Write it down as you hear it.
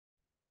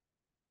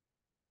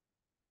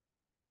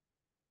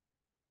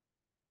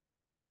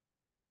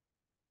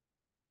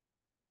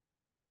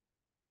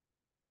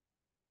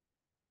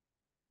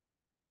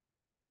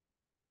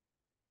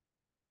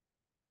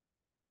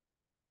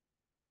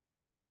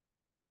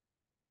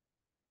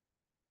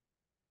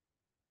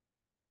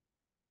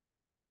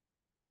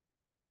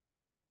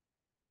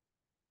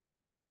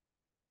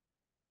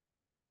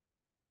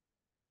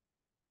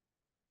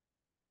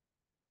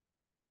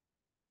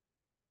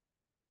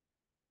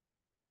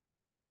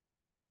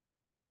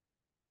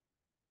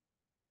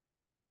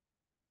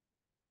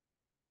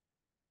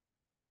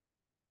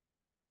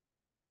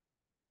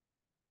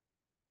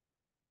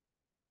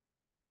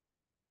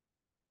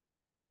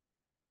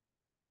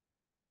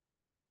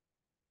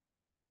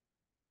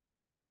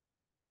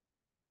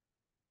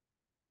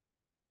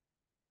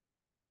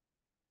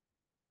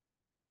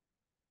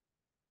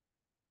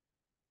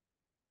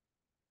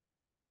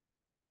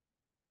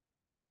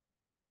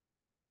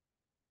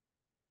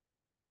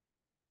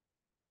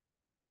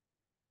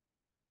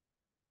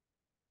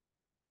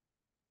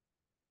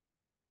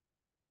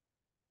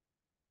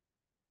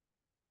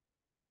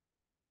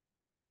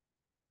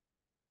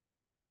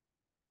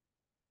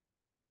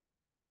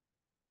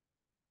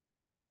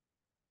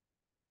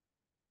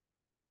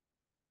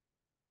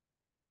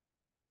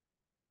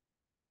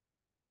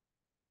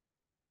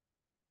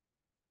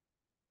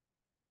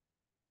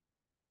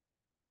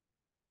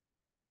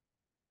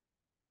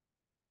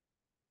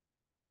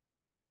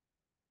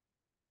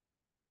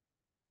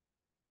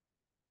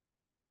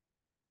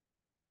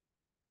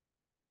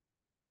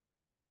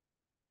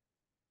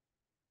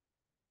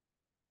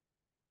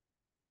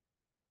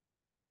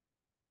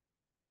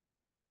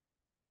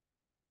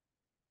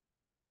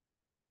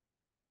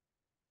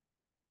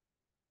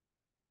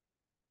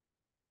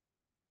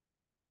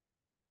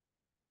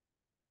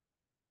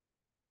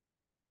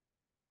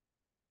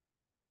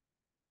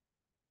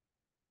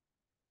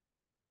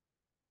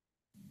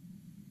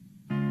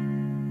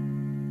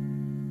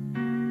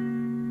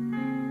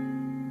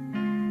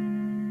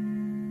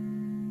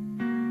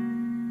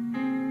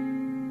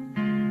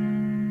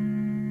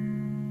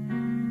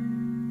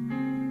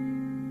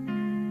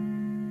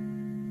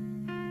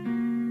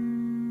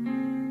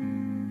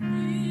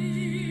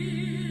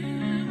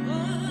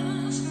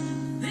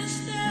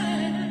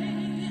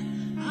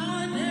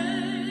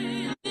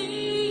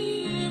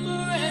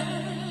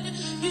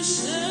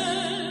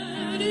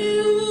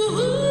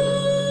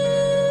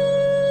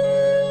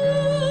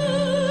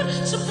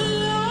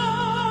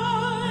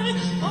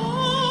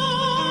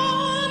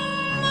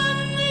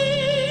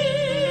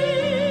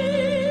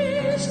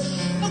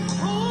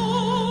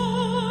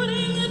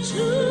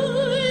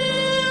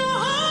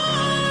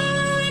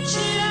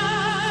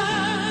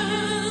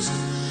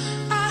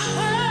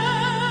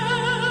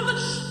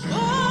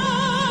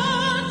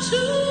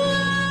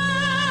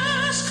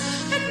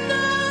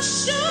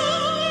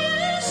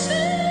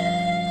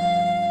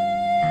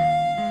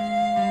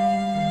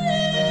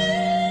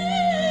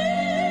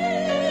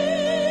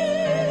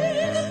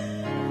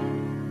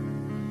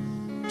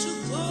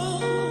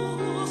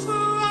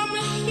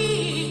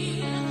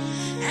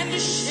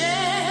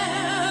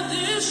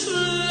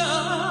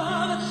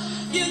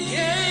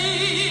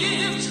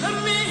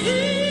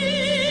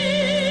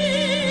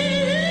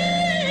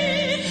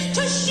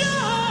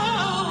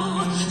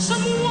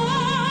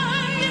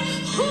someone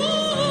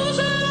who's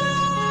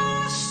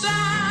lost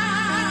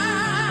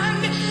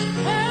and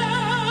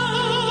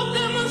help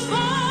them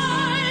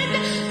find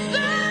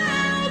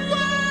their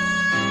way,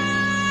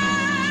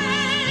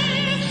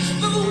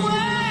 the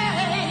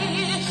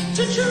way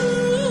to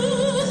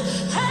truth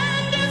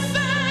and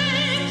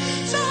faith,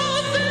 so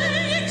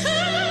they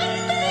could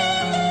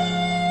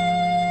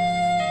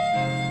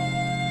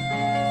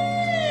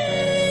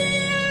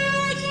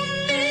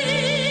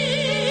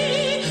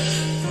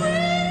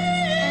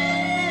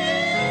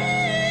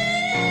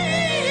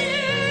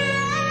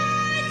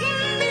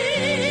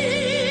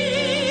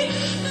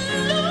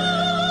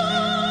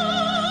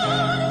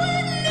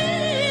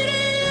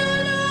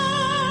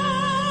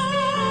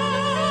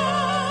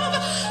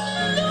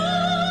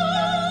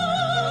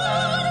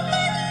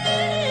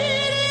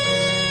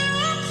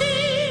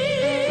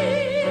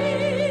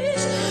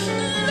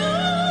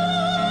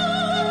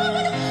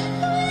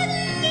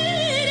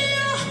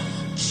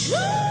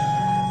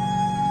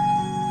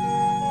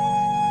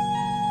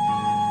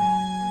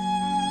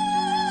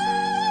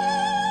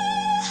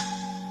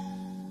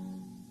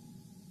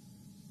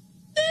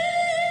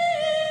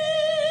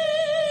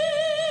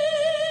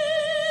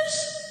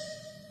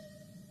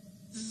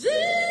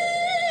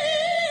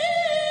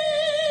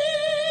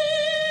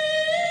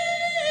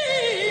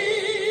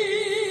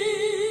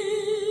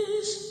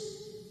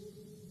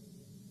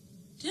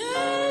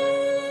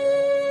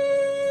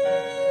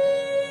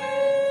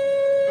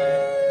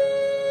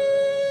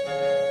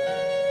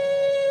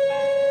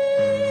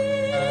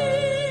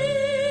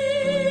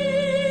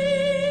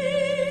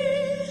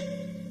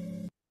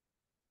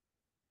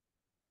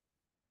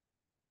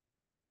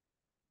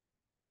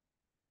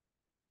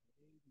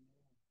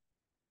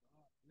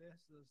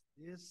Bless us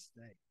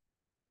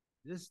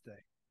this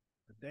day,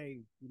 a day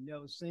we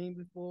never seen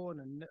before,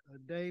 and a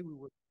day we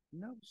will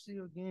never see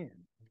again.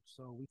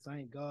 So we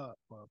thank God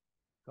for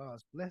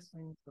God's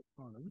blessings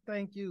upon us. We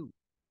thank you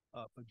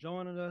for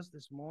joining us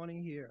this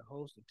morning here at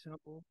Host of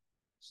Temple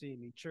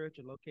CME Church,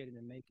 located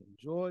in Macon,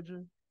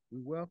 Georgia.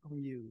 We welcome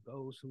you,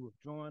 those who have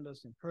joined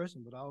us in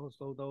person, but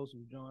also those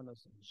who joined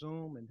us in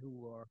Zoom and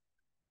who are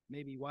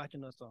maybe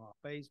watching us on our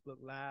Facebook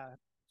Live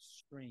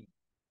stream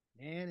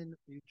and in the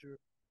future.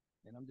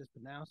 And I'm just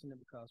pronouncing it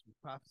because we're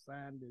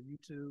prophesying the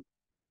YouTube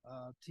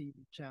TV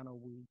channel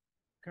we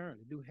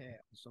currently do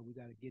have. So we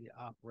got to get it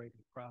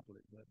operating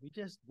properly. But we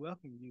just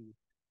welcome you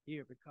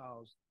here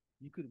because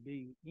you could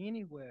be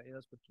anywhere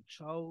else, but you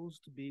chose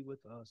to be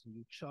with us and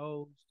you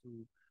chose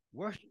to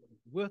worship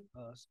with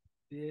us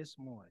this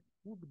morning.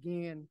 We'll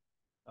begin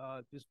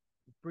just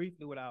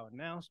briefly with our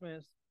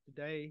announcements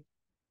today.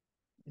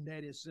 And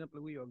that is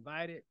simply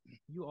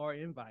you are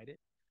invited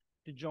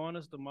to join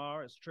us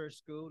tomorrow as church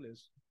school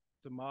is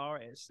tomorrow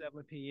at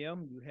 7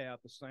 p.m. You have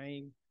the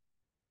same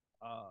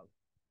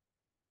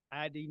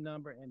ID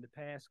number and the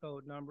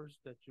passcode numbers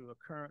that you are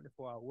currently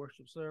for our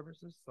worship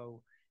services.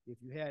 So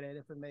if you have that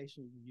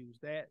information, you use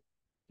that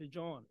to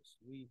join us.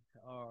 We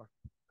are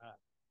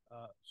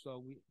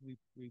so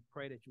we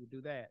pray that you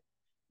do that.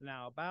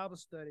 Now, Bible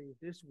study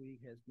this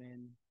week has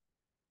been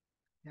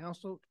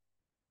canceled,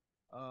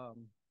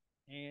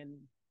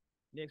 and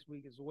next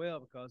week as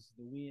well because it's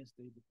the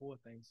Wednesday before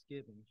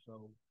Thanksgiving.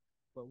 So,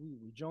 but we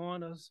will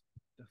join us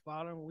the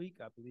following week.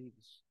 I believe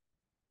it's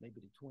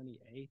maybe the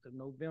 28th of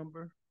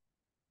November.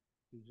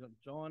 You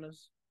join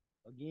us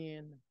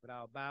again with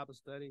our Bible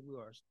study. We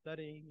are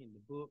studying in the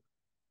book,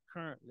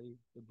 currently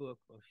the book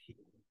of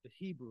the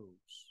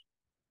Hebrews.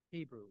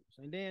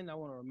 And then I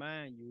want to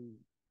remind you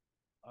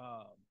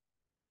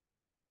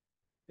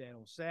that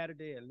on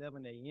Saturday at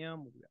 11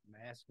 a.m., I'm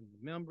asking the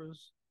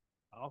members,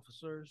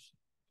 officers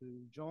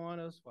to join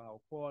us for our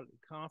quarterly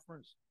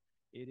conference.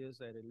 It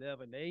is at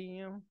 11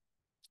 a.m.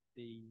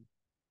 The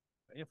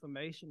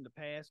information, the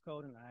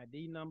passcode, and the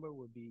ID number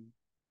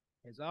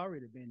has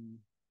already been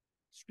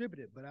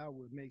distributed, but I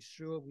would make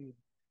sure we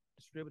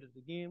distribute it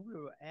again. We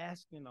were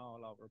asking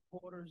all our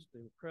reporters,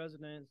 the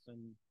presidents,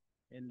 and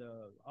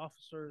the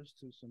officers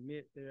to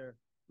submit their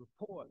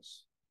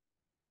reports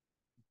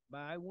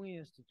by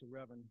Wednesday to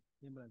Reverend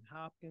Emily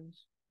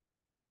Hopkins.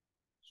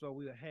 So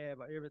we'll have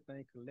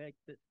everything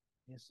collected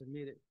and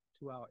submitted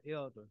to our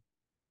elder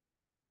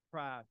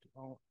prior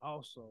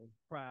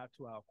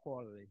to our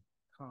quarterly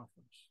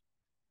conference.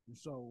 And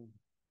so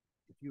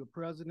if you're a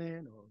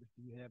president or if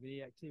you have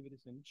any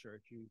activities in the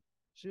church, you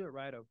should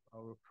write a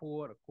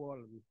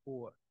quarterly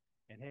report,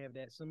 and have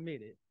that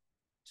submitted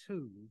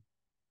to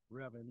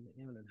Reverend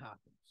Emily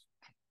Hopkins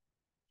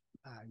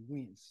by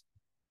Wednesday.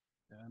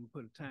 I'm going to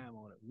put a time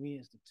on it,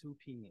 Wednesday, 2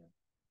 p.m.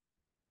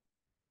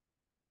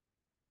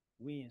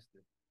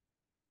 Wednesday,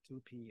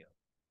 2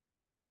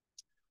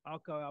 p.m.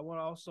 Okay, I want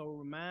to also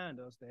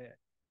remind us that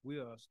we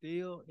are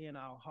still in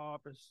our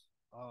Harvest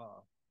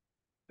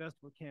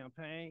Festival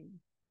campaign.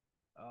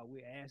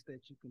 We ask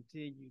that you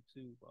continue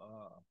to,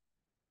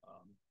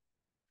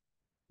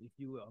 if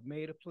you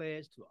made a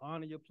pledge, to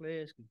honor your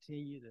pledge,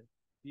 continue to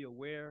be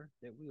aware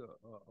that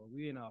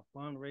we're in our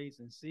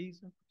fundraising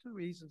season for two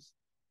reasons.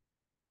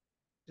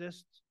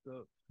 Just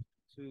to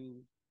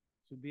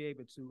to be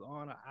able to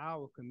honor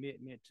our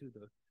commitment to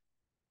the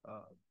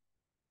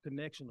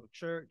connectional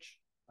church,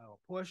 our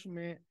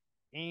apportionment,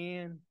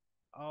 and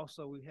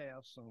also we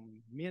have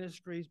some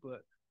ministries,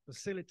 but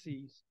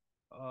facilities,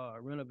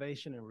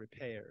 renovation and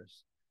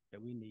repairs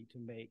that we need to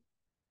make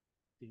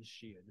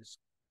this year,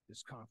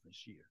 this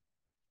conference year.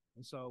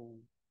 And so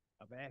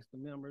I've asked the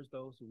members,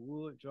 those who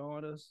would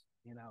join us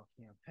in our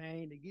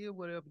campaign, to give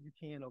whatever you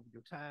can over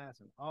your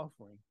tithes and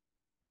offering.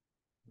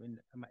 And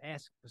I'm gonna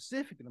ask a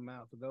specific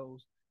amount for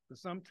those,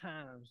 because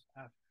sometimes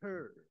I've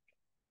heard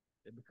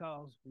that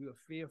because we are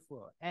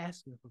fearful of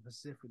asking for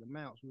specific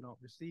amounts, we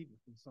don't receive it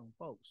from some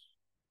folks.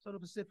 So the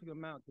specific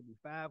amount could be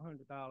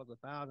 $500,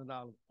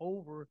 $1,000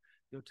 over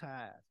your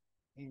tithes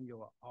and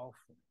your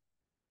offering.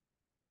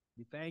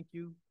 We thank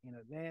you in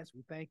advance.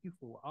 We thank you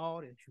for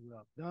all that you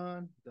have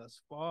done thus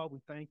far. We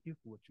thank you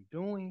for what you're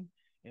doing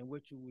and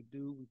what you will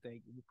do. We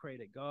pray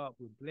that God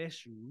will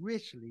bless you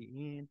richly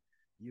in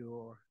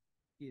your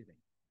giving.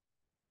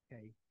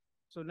 Okay.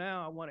 So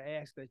now I want to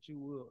ask that you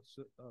will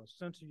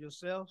center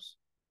yourselves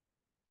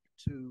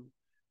to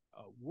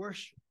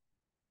worship.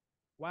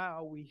 Why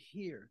are we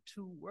here?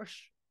 To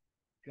worship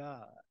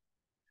God.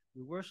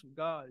 We worship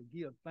God and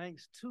give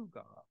thanks to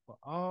God for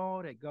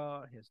all that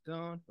God has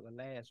done for the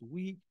last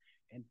week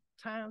and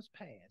times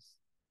past.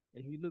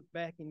 If you look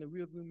back in the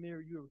rearview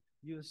mirror,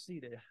 you'll see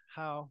that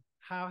how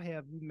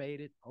have you made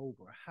it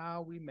over?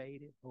 How we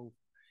made it over.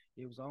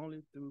 It was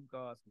only through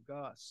God. So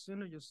God,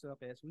 center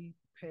yourself as we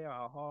prepare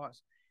our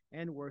hearts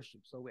and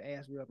worship. So we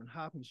ask Reverend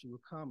Hopkins, you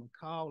will come and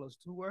call us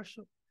to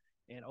worship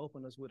and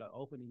open us with an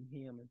opening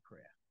hymn and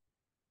prayer.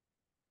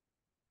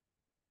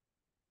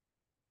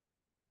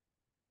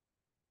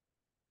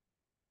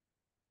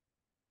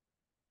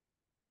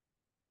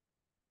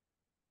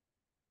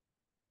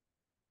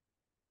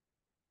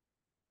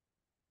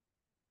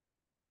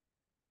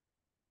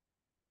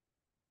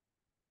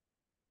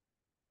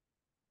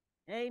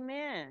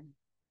 Amen.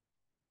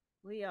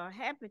 We are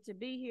happy to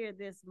be here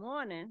this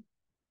morning.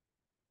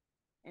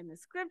 And the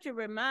scripture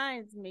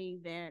reminds me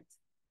that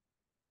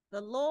the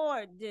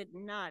Lord did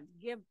not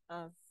give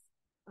us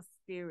a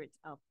spirit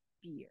of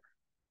fear,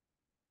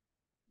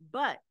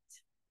 but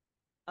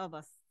of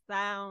a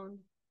sound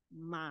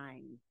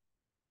mind.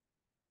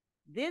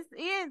 This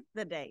is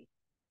the day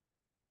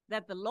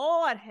that the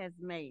Lord has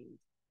made.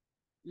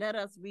 Let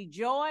us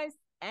rejoice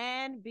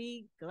and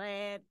be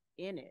glad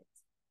in it.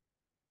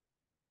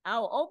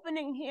 Our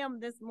opening hymn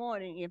this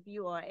morning, if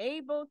you are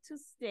able to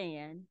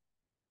stand,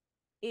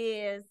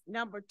 is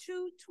number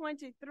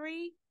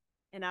 223,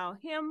 and our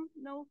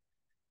hymnal,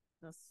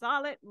 The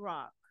Solid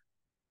Rock.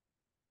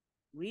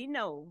 We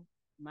know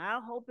my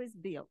hope is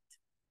built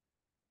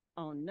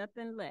on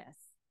nothing less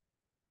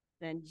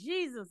than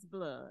Jesus'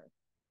 blood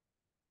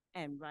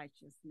and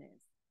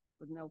righteousness.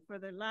 With no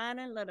further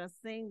lining, let us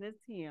sing this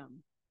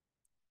hymn.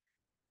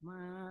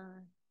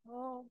 My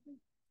hope is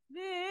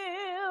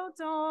built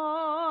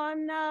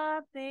on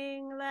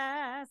nothing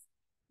less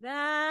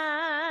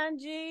than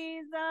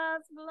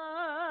Jesus'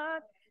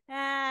 blood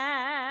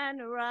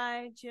and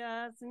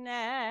righteousness.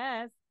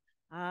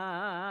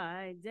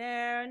 I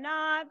dare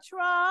not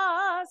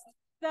trust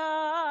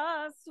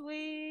the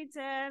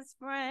sweetest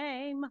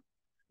frame,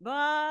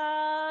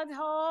 but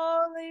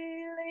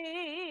wholly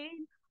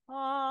lean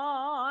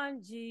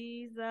on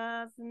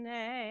Jesus'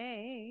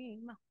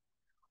 name.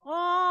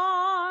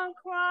 On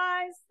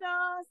Christ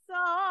the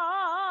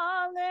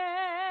solid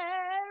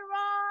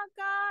rock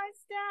I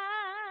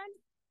stand.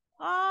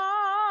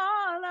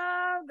 All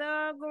of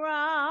the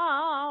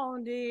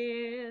ground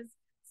is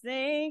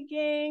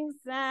sinking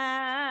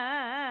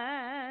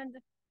sand.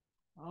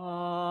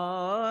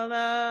 All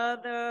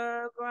of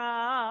the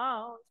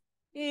ground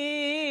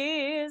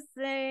is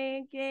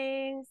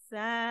sinking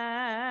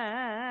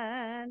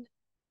sand.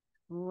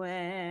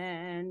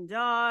 When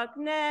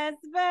darkness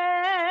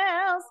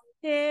veils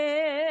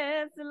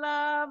his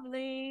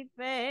lovely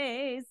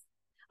face,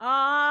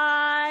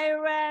 I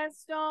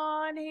rest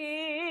on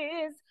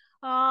his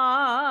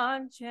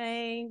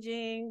unchanging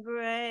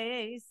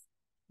grace.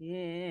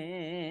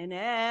 In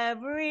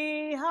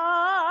every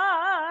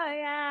high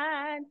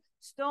and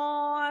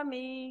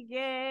stormy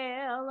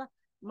gale,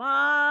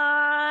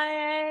 my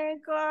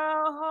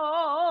anchor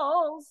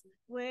holds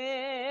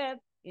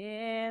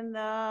within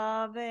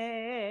the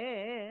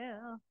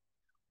veil.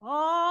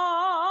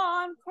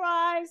 On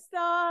Christ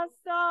the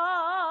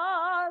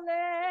solid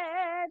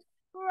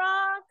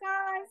rock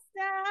I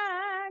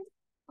stand.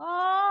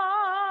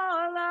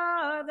 All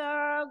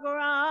other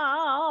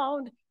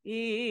ground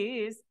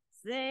is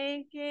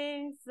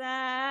sinking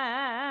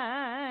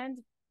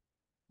sand.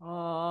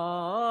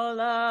 All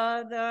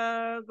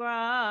other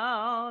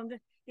ground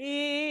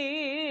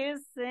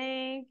is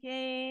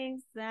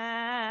sinking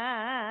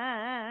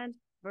sand.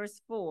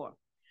 Verse 4.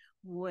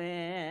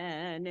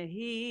 When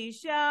he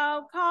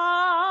shall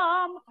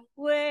come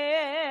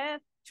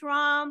with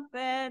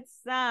trumpet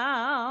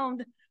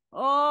sound,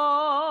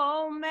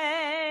 oh,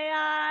 may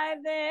I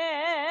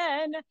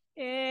then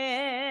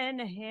in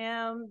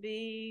him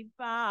be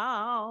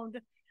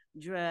found,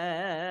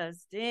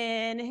 dressed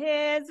in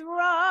his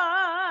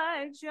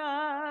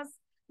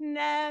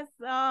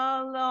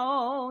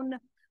alone,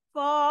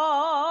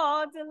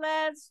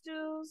 faultless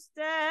to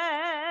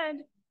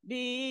stand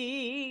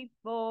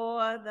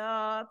before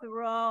the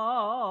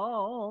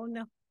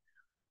throne.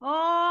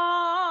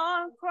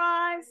 On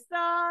Christ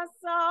the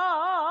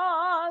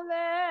solid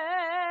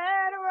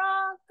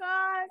rock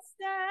I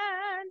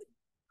stand,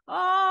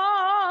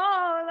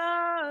 all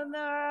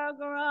other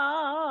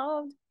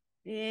ground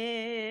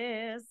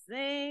is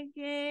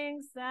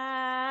sinking sand.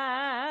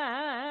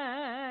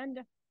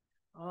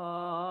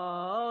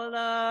 All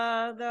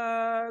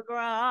other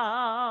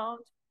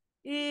ground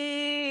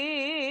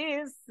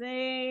is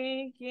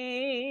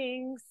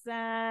sinking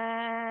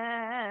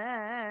sand.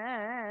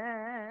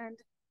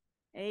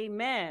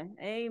 Amen.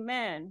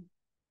 Amen.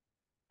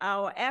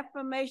 Our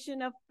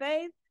affirmation of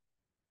faith,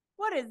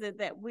 what is it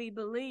that we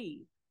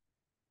believe?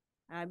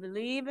 I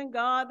believe in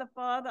God the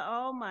Father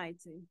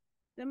Almighty,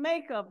 the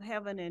maker of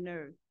heaven and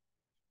earth,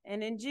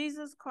 and in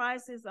Jesus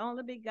Christ, his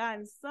only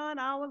begotten Son,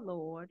 our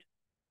Lord,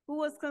 who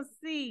was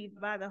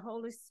conceived by the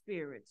Holy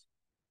Spirit,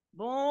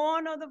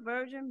 born of the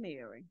Virgin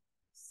Mary,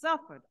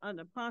 suffered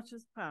under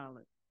Pontius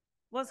Pilate,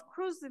 was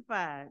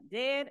crucified,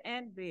 dead,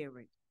 and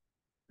buried.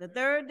 The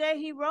third day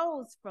he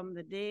rose from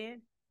the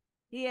dead.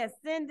 He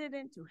ascended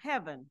into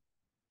heaven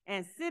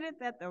and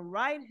sitteth at the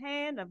right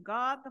hand of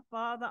God the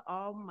Father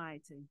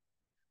Almighty.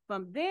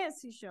 From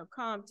thence he shall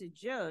come to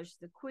judge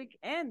the quick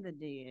and the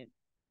dead.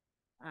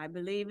 I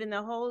believe in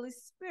the Holy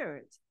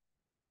Spirit,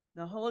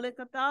 the Holy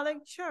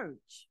Catholic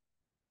Church,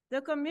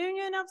 the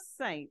communion of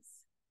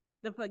saints,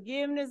 the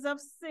forgiveness of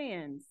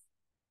sins,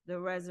 the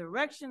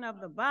resurrection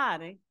of the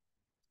body,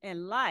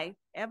 and life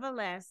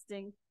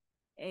everlasting.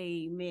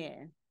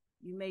 Amen.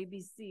 You may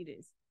be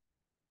seated.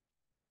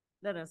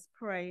 Let us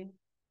pray.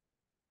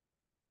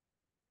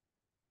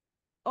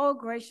 Oh,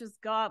 gracious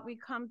God, we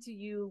come to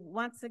you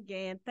once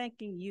again,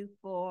 thanking you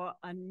for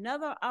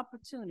another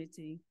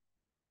opportunity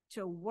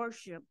to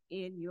worship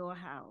in your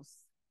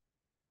house.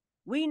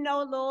 We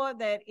know, Lord,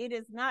 that it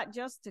is not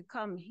just to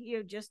come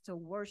here, just to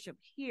worship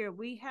here.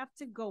 We have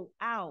to go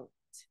out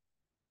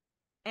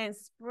and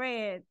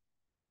spread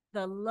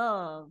the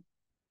love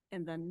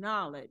and the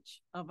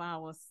knowledge of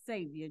our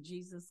Savior,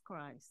 Jesus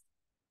Christ.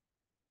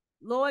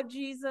 Lord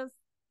Jesus,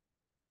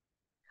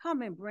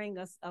 come and bring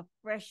us a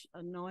fresh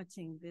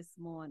anointing this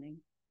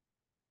morning.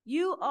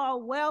 You are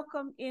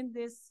welcome in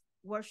this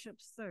worship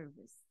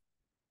service.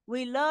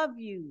 We love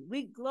you.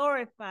 We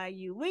glorify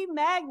you. We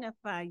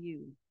magnify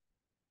you.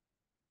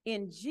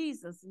 In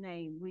Jesus'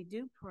 name we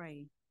do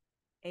pray.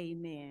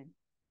 Amen.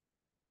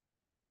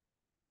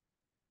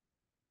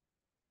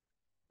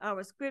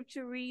 Our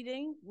scripture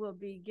reading will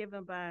be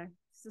given by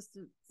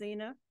Sister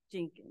Zena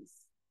Jenkins.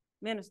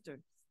 Minister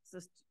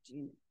Sister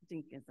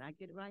Jenkins. I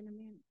get it right in a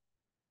minute.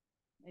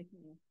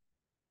 Amen.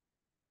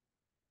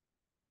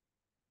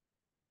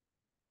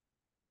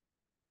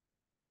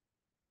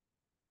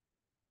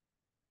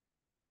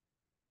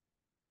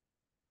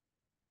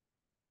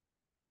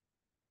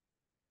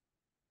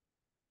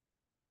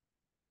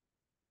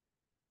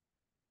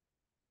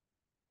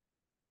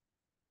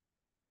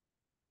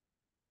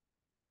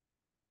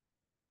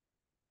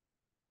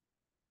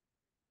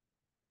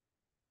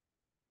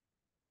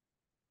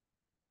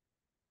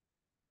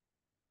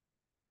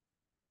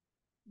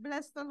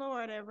 Bless the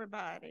Lord,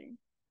 everybody.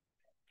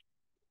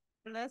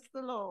 Bless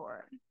the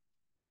Lord.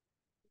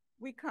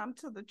 We come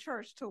to the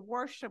church to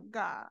worship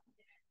God,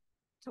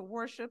 to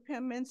worship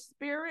him in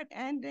spirit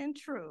and in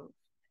truth.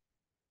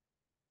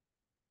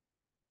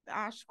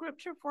 Our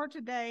scripture for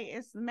today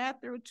is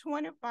Matthew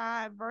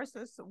 25,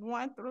 verses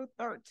 1 through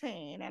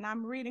 13, and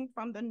I'm reading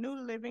from the New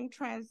Living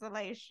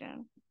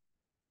Translation.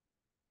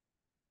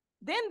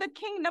 Then the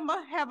kingdom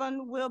of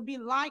heaven will be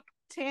like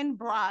 10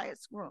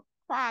 bridesmaids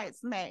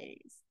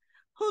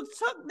who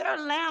took their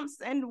lamps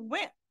and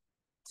went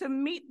to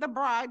meet the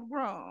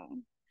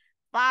bridegroom.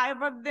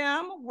 5 of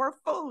them were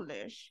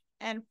foolish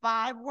and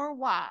 5 were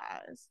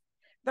wise.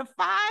 The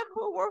 5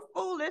 who were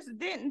foolish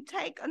didn't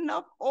take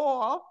enough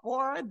oil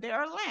for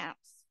their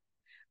lamps,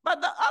 but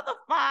the other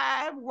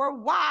 5 were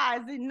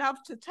wise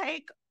enough to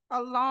take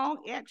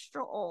along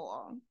extra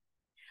oil.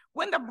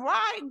 When the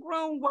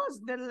bridegroom was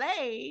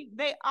delayed,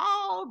 they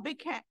all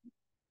became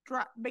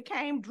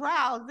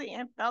drowsy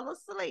and fell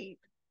asleep.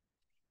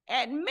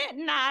 At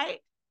midnight,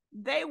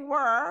 they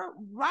were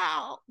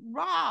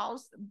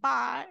roused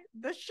by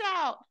the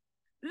shout,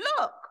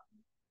 "Look,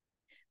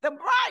 the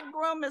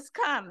bridegroom is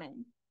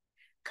coming.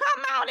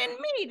 Come out and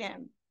meet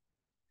him."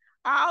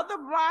 All the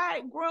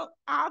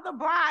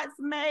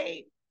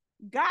bridesmaids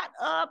got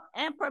up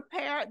and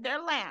prepared their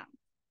lamps.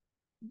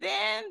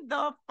 Then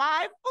the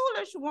 5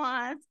 foolish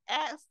ones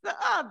asked the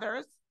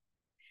others,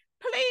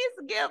 "Please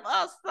give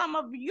us some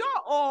of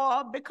your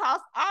oil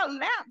because our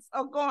lamps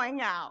are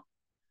going out."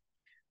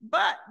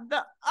 But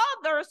the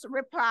others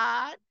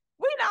replied,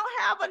 "We don't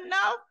have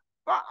enough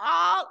for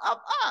all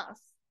of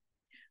us.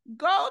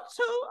 Go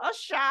to a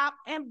shop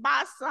and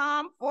buy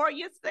some for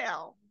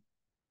yourself."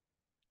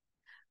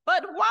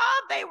 But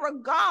while they were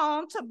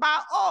gone to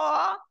buy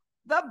oil,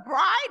 the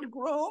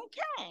bridegroom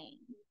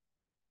came.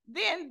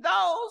 Then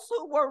those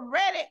who were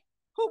ready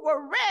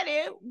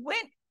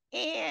went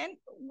in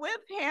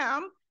with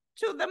him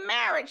to the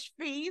marriage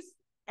feast,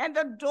 and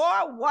the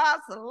door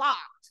was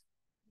locked.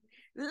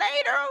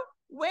 Later,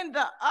 when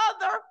the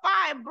other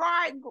 5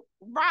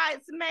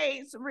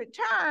 bridesmaids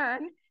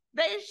returned,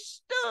 they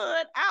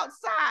stood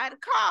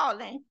outside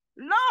calling,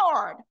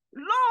 "Lord,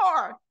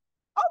 Lord,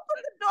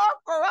 open the door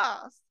for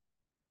us."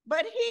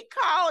 But he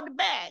called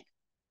back,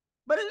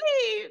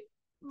 believe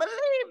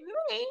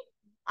me,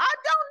 I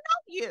don't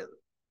know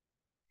you.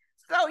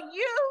 So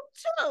you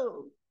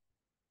too,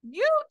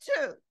 you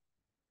too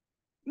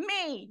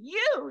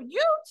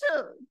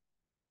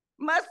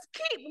must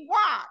keep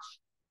watch,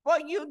 for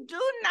you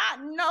do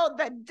not know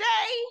the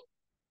day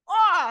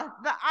or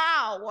the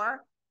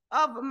hour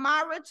of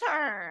my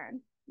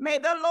return. May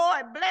the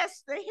Lord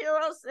bless the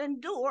hearers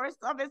and doers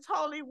of his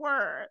holy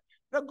word.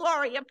 The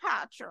Gloria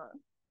Patri.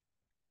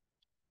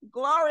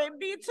 Glory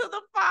be to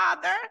the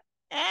Father,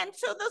 and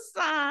to the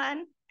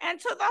Son, and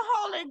to the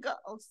Holy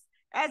Ghost,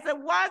 as it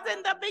was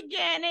in the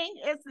beginning,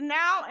 is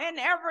now, and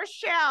ever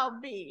shall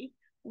be,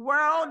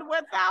 world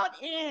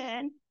without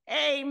end.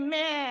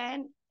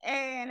 Amen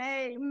and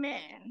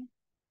amen.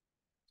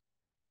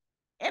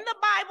 In the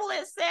Bible,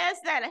 it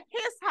says that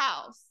his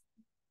house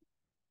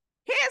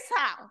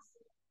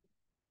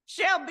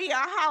shall be a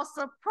house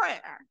of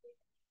prayer.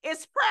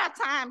 It's prayer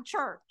time,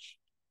 church.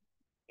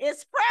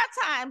 It's prayer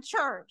time,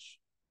 church.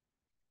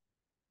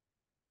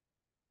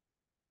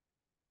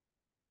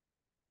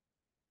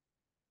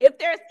 If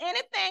there's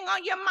anything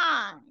on your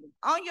mind,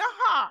 on your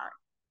heart,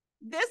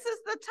 this is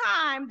the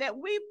time that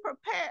we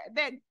prepare,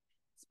 that's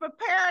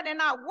prepared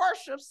in our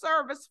worship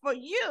service for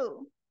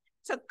you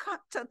to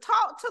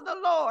talk to the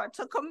Lord,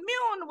 to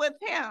commune with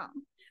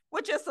him,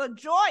 which is a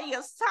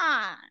joyous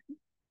time.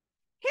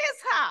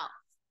 His house.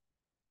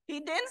 He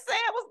didn't say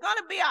it was going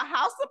to be a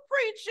house of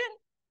preaching.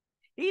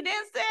 He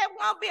didn't say it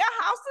was going to be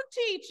a house of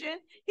teaching.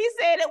 He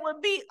said it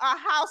would be a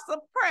house of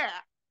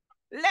prayer.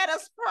 Let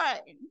us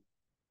pray.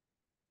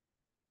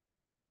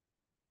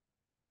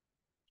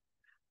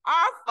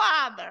 Our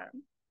Father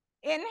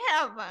in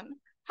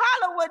heaven,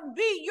 hallowed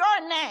be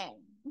your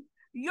name.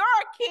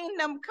 Your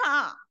kingdom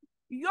come.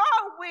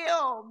 Your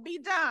will be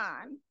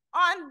done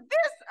on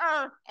this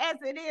earth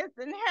as it is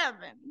in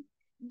heaven.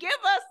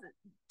 Give us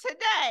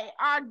today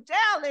our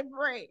daily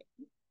bread.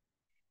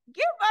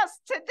 Give us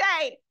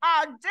today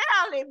our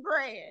daily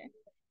bread,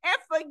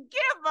 and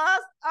forgive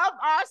us of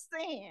our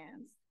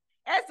sins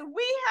as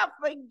we have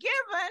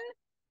forgiven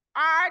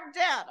our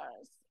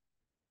debtors.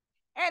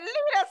 And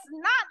lead us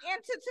not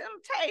into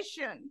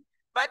temptation,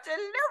 but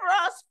deliver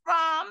us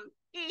from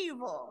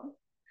evil.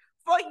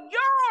 For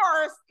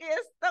yours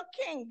is the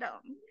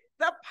kingdom,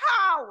 the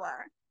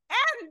power,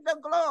 and the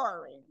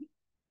glory.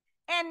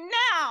 And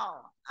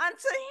now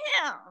unto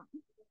him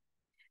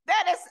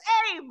that is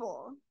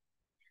able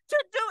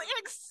to do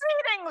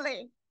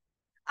exceedingly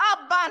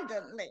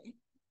abundantly,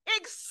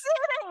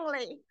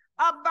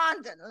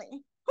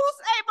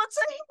 who's able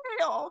to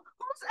heal,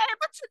 who's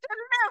able to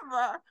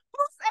deliver,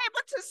 who's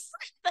able to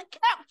set the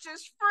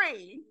captives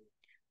free,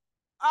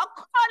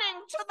 according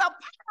to the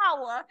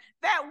power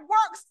that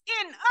works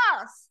in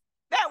us,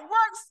 that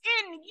works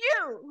in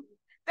you,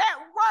 that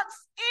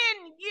works in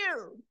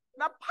you.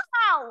 The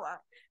power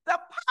of the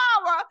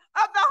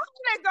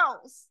Holy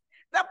Ghost,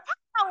 the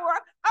power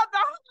of the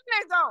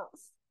Holy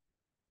Ghost.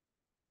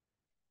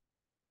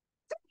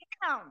 To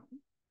him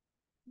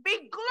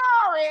be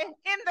glory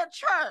in the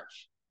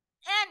church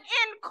and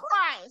in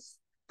Christ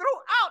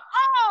throughout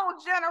all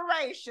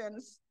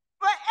generations,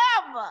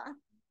 forever,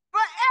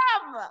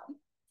 forever,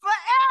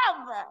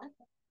 forever.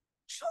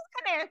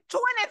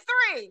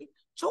 2023,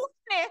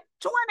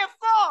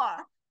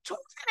 2024,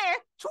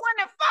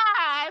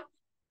 2025,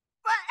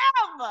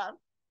 forever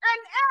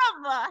and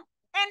ever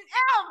and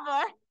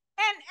ever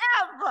and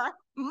ever.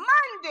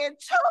 Monday,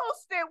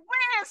 Tuesday,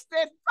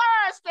 Wednesday,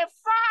 Thursday,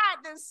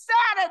 Friday,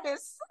 Saturday,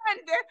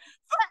 Sunday,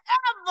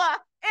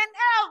 forever and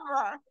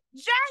ever.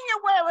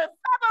 January,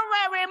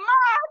 February,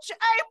 March,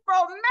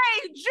 April,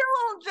 May,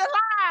 June,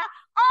 July,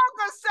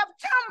 August,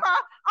 September,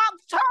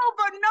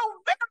 October,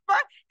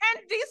 November,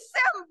 and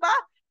December,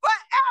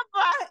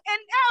 forever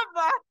and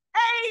ever.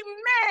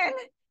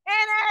 Amen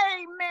and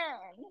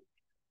amen.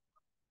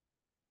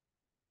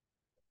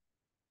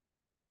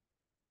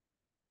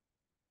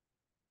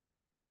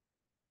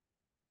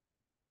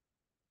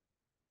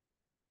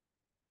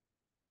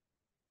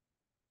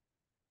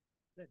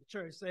 Let the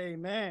church say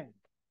amen.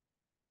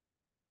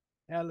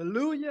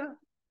 Hallelujah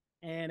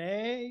and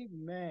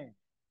amen.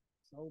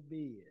 So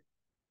be it.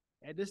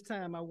 At this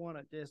time, I want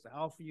to just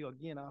offer you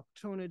again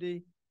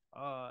opportunity.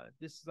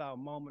 This is our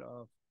moment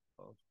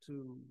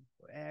to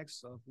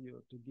ask of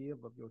you to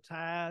give of your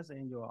tithes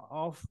and your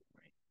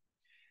offering.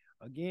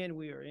 Again,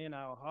 we are in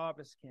our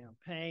harvest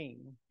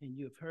campaign, and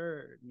you've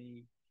heard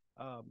me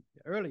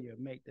earlier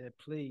make that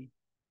plea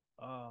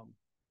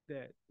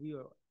that we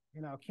are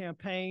in our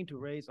campaign to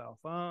raise our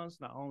funds,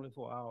 not only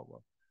for our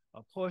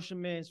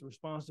apportionments,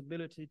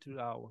 responsibility to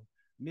our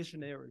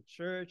Missionary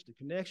Church, the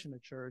Connection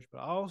of Church,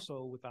 but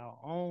also with our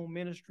own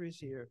ministries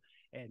here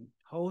at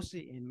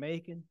Hosea in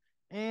Macon.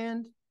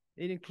 And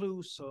it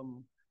includes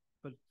some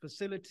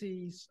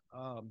facilities,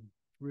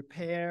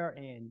 repair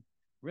and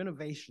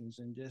renovations,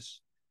 and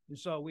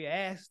so we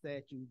ask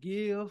that you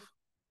give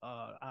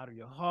out of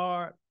your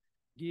heart,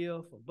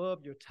 give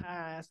above your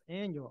tithes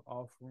and your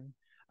offering.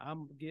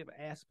 I'm gonna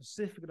ask a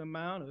specific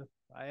amount of.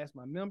 I ask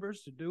my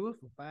members to do it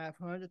for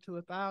 $500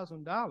 to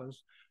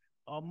 $1,000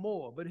 or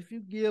more. But if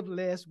you give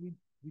less, we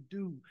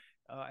do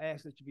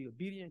ask that you be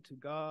obedient to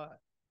God,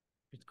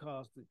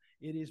 because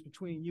it is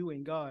between you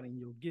and God in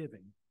your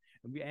giving.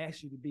 And we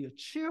ask you to be a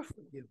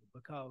cheerful giver,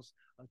 because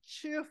a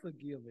cheerful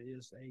giver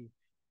is a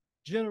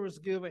generous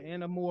giver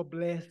and a more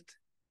blessed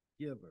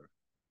giver.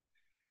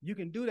 You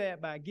can do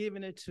that by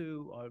giving it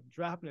to or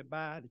dropping it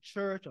by the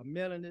church or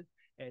mailing it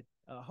at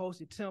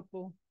Hosea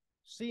Temple,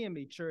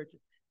 CME Church,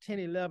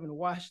 1011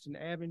 Washington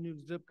Avenue,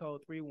 zip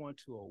code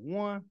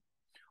 31201.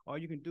 Or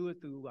you can do it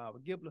through our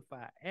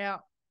Givelify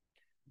app.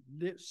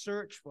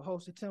 Search for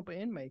Hosea Temple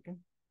in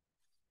Macon,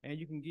 and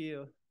you can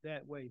give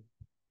that way.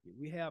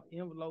 We have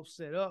envelopes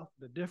set up,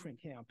 the different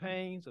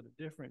campaigns or the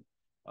different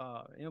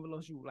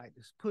envelopes you would like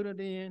to put it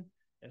in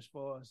as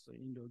far as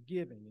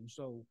giving. And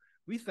so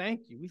we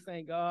thank you. We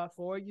thank God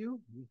for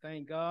you. We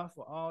thank God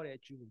for all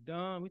that you've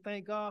done. We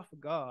thank God for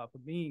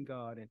being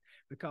God, and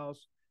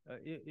because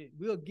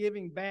we're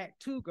giving back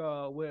to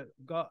God, where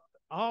God,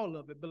 all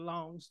of it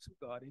belongs to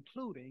God,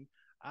 including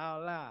our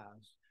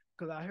lives.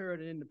 Because I heard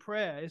it in the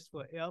prayer, it's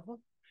forever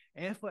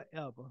and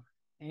forever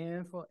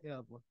and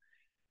forever.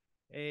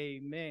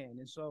 Amen.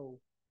 And so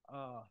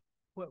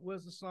what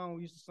was the song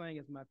we used to sing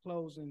as my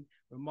closing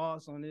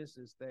remarks on this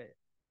is that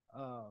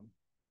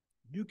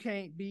you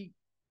can't beat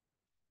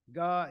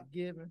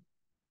God-given,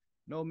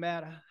 no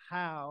matter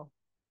how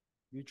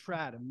you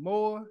try. The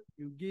more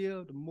you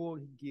give, the more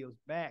he gives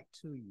back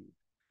to you.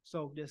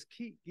 So just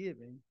keep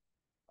giving,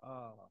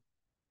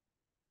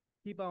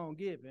 keep on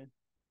giving,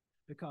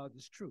 because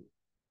it's true.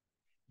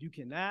 You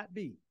cannot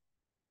beat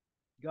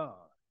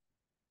God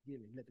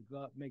giving.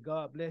 May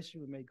God bless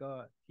you, and may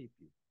God keep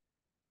you.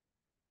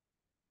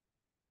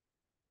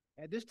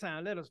 At this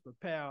time, let us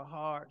prepare our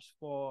hearts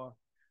for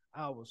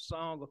our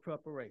song of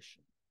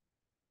preparation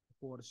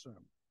for the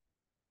sermon.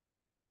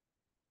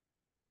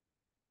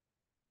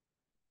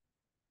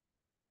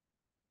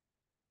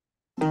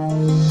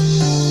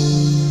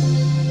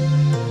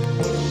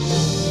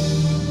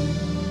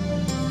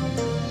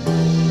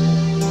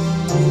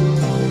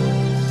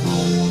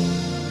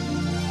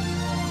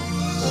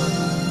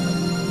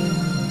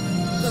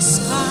 The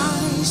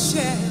sky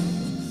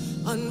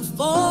shall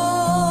unfold,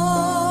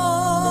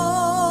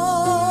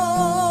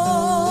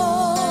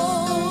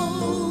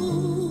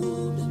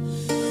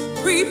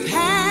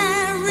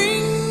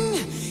 preparing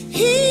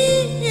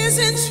his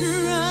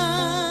entrance,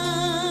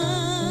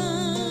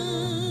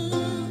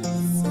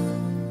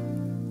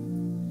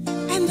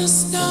 and the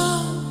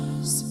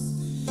stars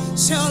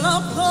shall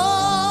applaud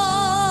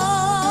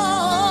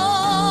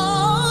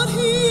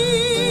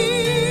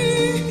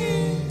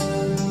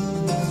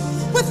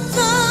with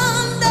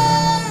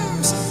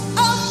thunders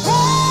of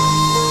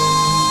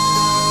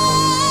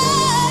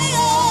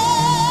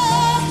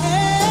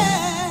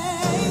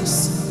praise,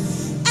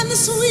 and the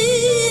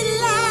sweet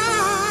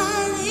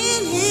light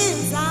in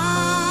his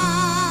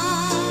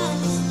eyes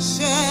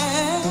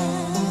shall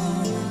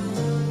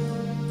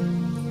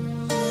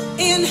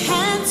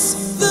enhance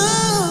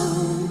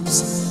those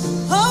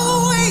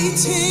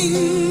awaiting.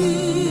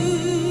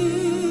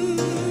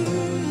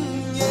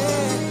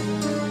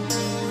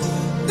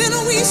 Then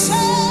we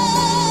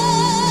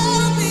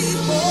shall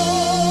behold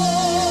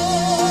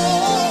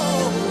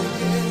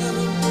him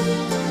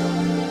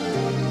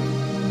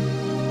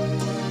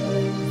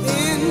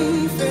in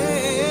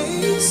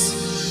face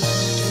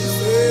to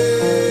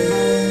face.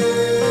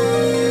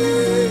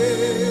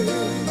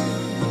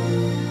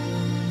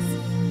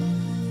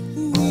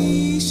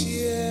 We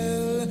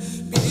shall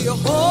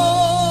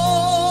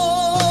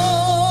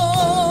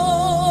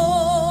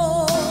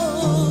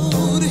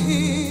behold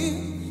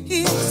him.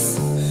 Yes,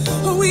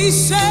 we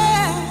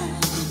shall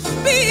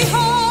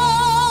behold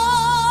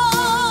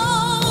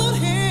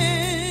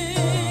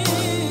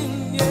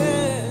him,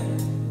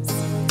 yes,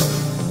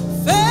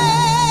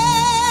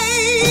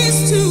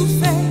 face to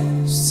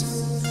face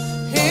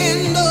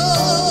in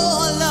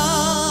all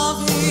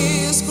of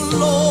his glory.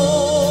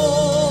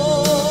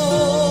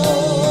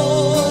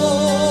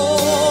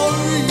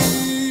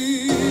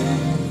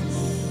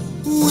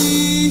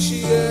 We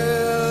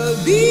shall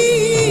behold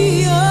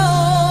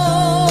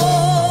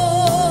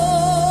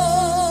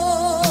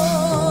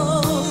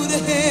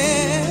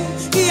him.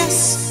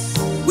 Yes,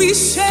 we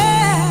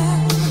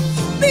shall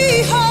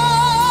behold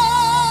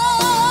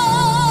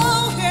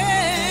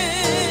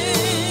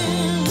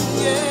him.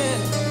 Yeah.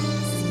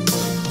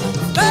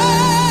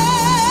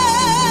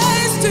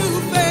 Face to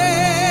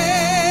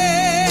face,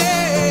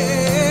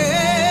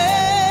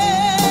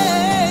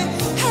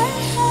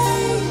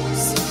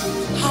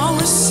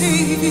 our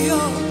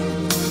Savior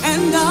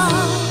and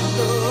our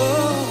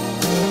Lord.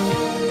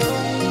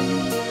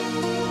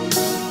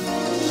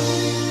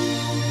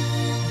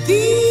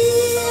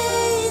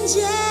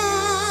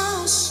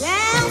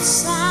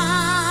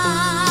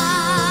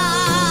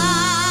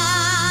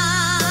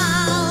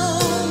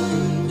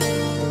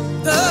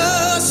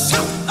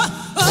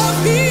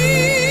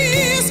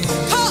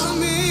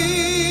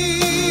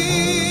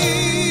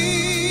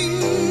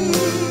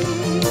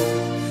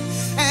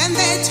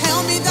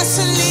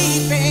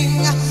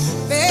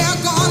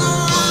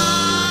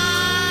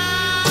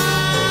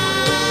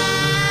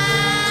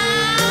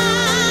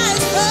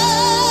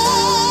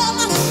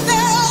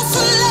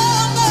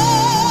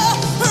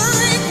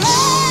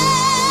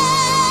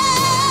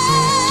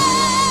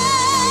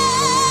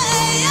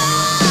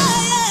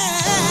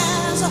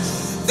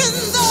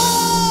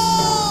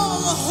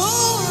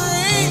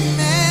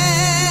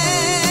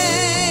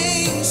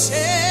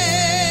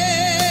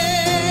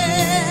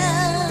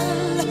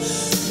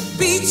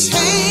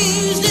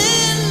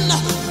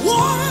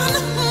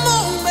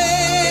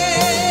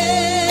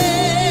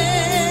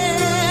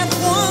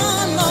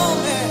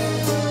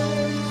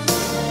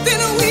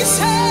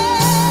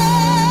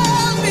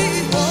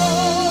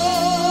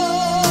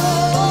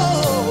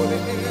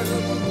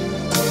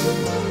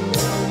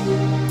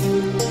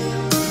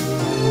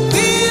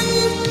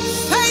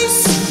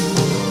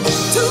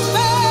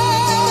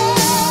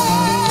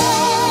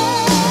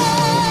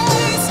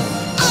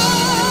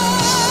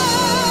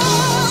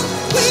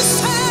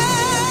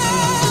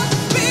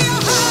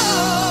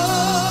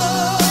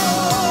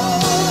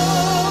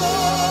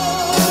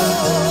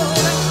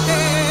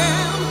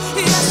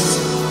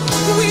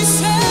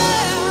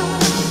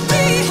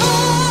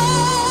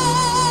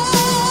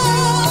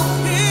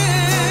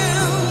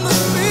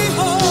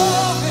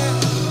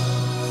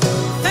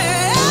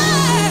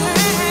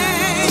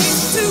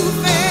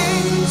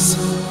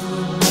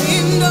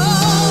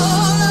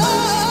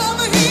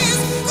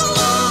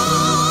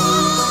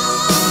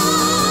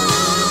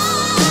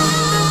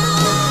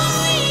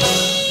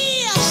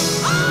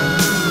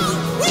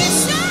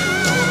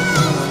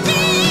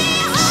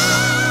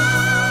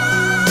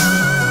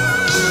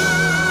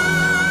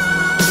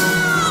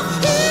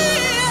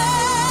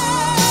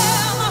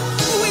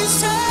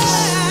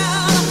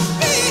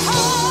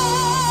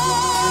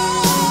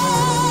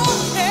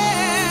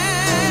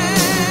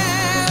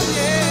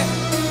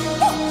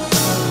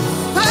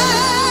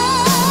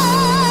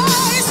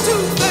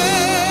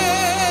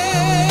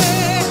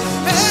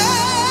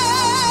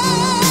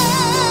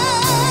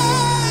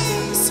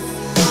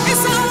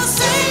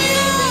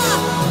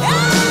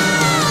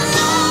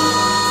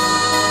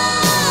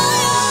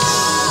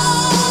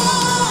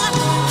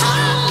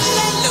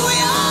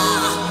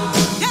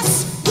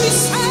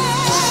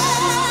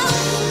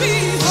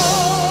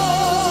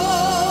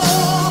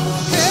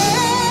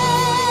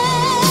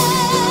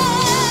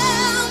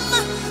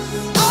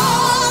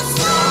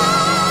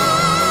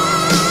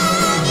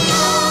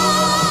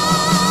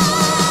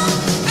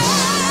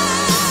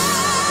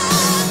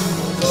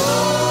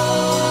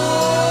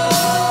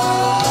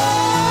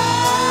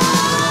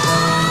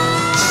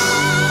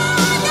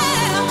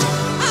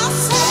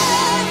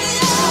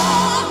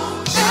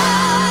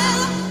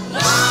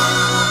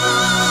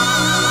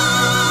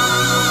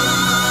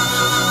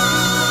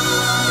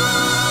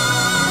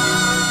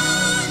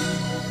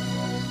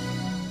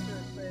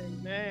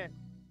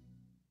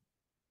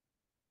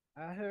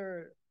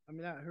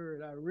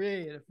 I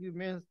read a few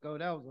minutes ago,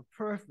 that was a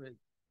perfect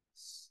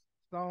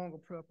song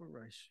of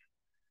preparation.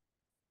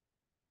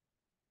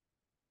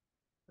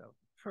 That was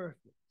a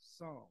perfect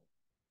song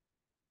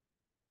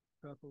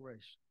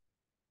preparation.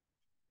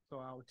 So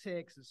our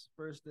text is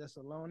 1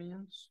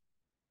 Thessalonians,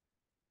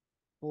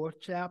 4th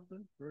chapter,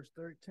 verse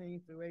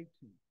 13 through 18.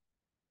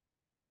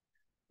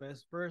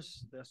 That's 1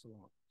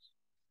 Thessalonians,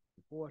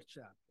 the 4th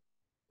chapter,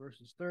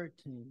 verses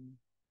 13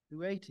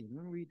 through 18.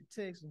 Let me read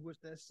the text in which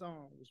that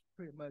song was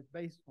pretty much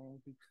based on,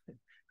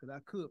 because I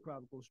could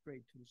probably go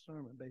straight to the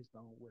sermon based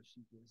on what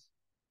she just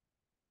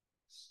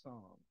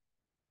sung.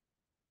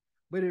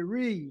 But it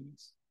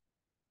reads,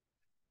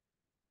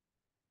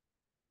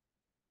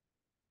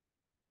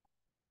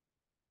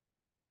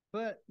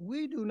 "But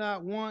we do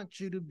not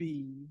want you to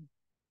be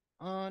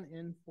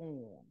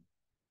uninformed."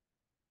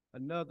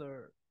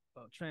 Another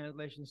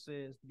translation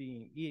says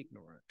being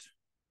ignorant,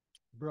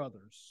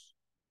 brothers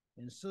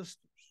and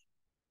sisters,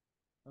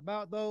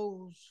 about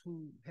those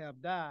who have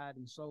died,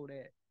 and so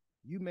that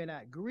you may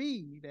not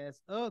grieve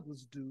as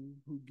others do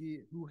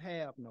who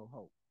have no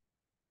hope.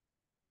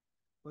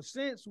 But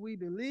since we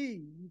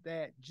believe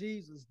that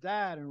Jesus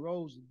died and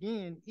rose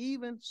again,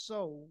 even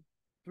so,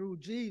 through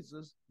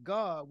Jesus,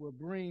 God will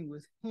bring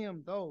with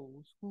him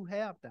those who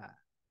have died.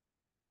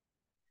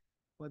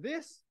 For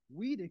this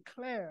we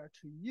declare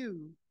to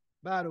you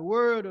by the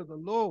word of the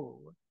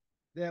Lord,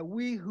 that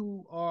we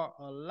who are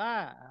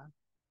alive,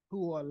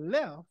 who are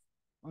left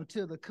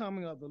until the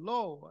coming of the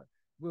Lord,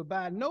 will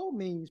by no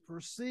means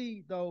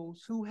precede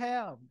those who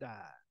have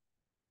died.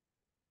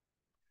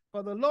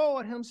 For the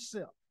Lord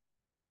himself,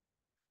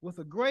 with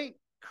a great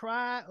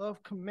cry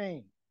of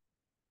command,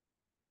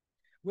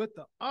 with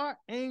the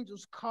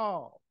archangel's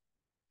call,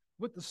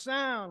 with the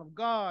sound of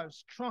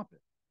God's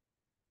trumpet,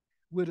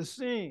 will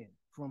descend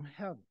from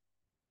heaven,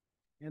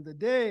 and the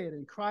dead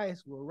in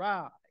Christ will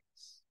rise.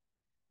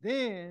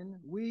 Then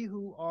we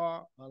who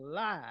are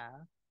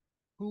alive,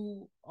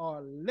 who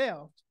are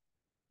left,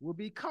 will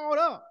be caught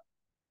up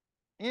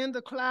in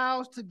the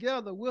clouds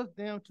together with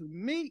them to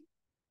meet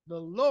the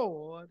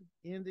Lord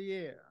in the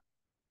air.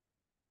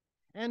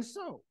 And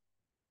so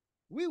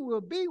we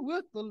will be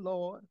with the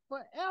Lord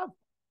forever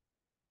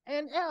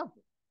and ever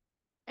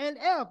and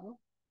ever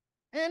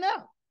and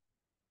ever.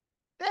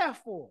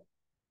 Therefore,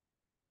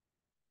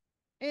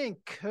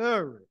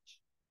 encourage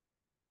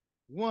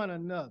one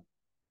another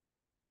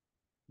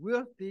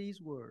with these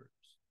words.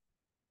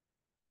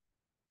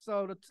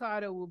 So the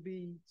title will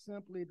be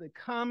simply The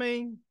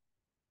Coming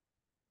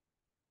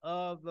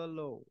of the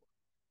Lord.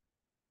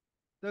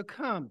 The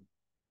coming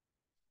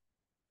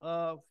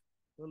of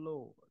the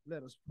Lord.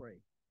 Let us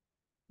pray.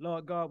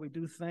 Lord God, we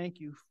do thank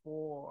you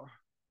for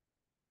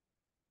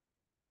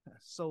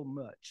so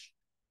much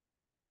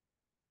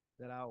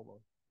that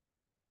our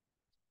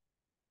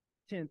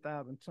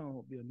 10,000 tongues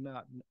will be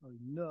not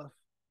enough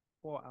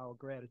for our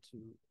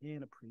gratitude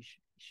and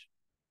appreciation.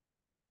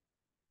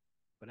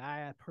 But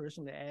I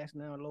personally ask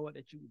now, Lord,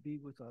 that you would be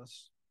with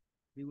us,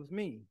 be with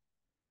me,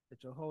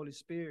 that your Holy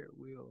Spirit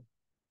will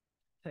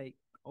take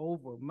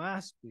over my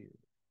spirit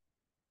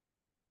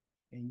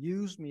and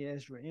use me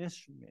as your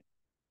instrument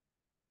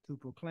to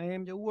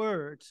proclaim your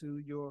word to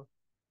your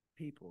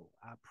people.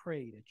 I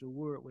pray that your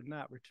word would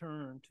not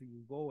return to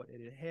you void, that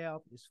it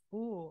have its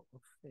full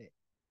effect.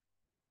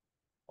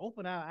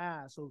 Open our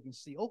eyes so we can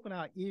see, open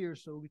our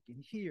ears so we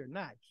can hear,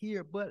 not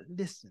hear, but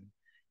listen.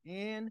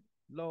 And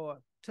Lord,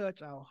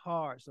 touch our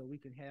hearts so we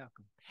can have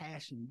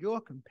compassion,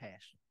 your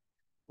compassion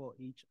for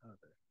each other.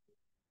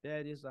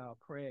 That is our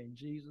prayer in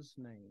Jesus'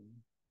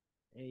 name.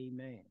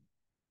 Amen.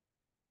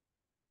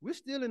 We're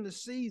still in the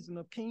season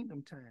of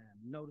kingdom time.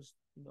 Notice,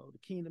 the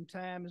kingdom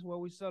time is where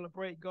we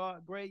celebrate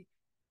God great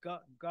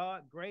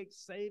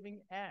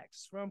saving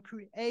acts from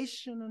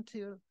creation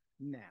until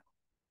now.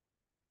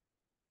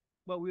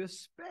 But we're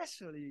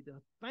especially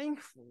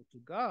thankful to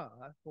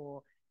God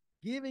for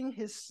giving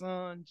his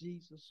son,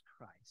 Jesus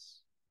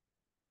Christ.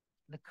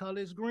 The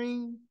color is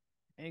green,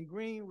 and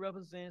green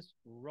represents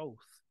growth.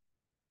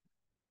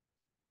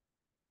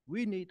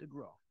 We need to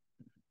grow.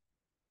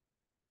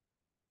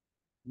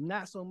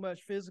 Not so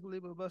much physically,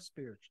 but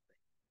spiritually.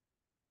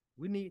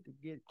 We need to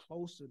get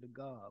closer to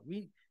God.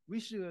 We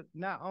should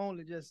not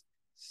only just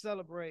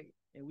celebrate,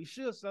 and we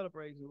should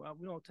celebrate,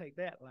 we don't take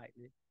that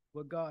lightly,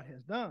 what God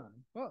has done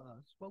for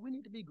us, but we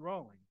need to be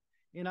growing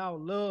in our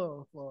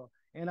love for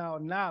and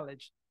our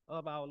knowledge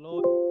of our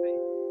Lord and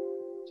Savior,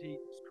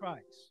 Jesus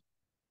Christ.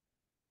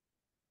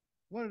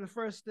 One of the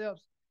first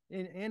steps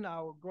in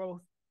our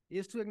growth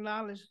is to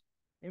acknowledge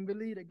and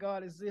believe that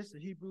God exists.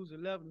 Hebrews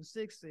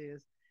 11:6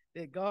 says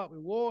that God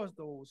rewards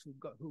those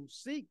who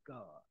seek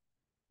God,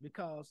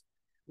 because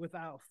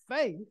without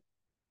faith,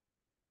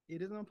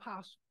 it is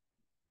impossible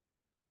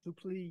to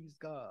please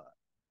God.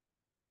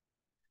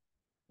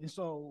 And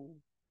so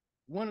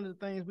one of the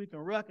things we can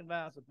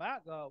recognize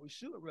about God, we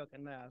should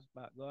recognize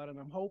about God, and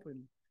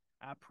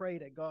I pray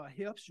that God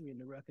helps you in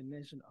the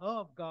recognition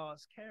of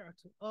God's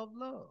character of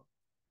love,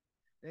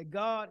 that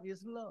God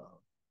is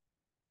love.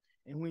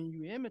 And when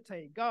you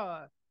imitate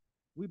God,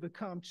 we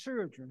become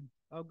children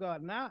of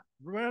God. Now,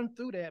 run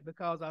through that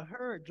because I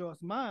heard Joyce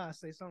Meyer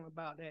say something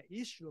about that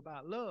issue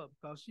about love,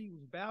 because she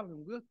was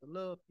battling with the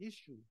love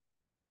issue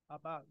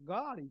about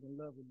God even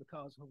loving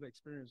because of her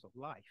experience of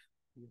life.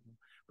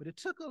 But it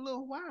took a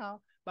little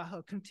while by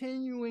her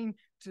continuing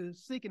to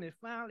seek, and it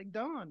finally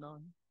dawned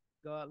on her.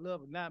 God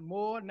loved her, not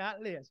more,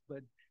 not less,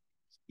 but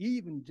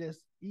even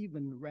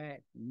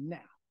right now,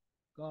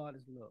 God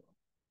is love.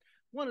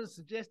 One of the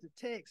suggested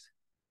texts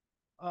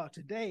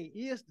today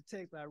is the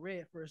text I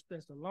read, 1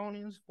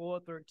 Thessalonians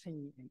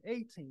 4:13 and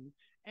 18,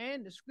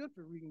 and the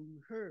scripture reading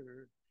you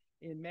heard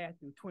in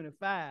Matthew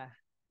 25:1-13,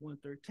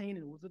 and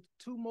it was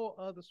two more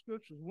other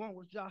scriptures. One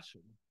was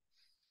Joshua,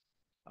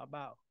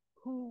 about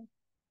who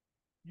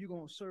you're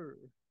going to serve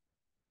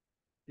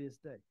this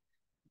day.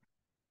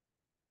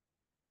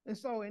 And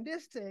so in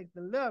this text,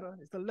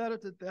 it's the letter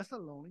to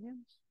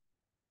Thessalonians,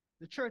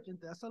 the church in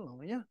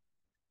Thessalonica,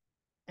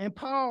 and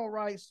Paul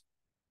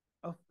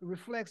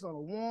reflects on a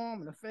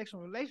warm and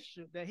affectionate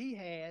relationship that he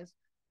has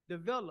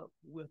developed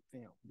with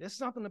them. There's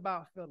something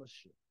about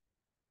fellowship.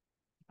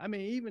 I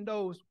mean, even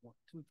those 1,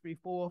 2, 3,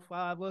 4,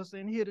 5 of us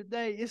in here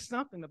today, it's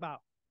something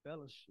about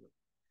fellowship.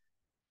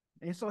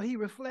 And so he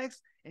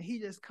reflects and he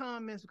just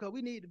comments, because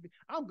we need to be,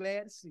 I'm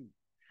glad to see you.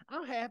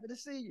 I'm happy to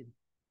see you.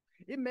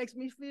 It makes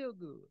me feel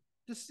good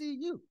to see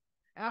you.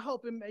 I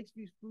hope it makes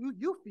you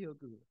feel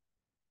good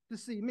to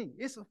see me.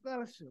 It's a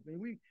fellowship,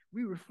 and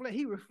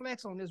he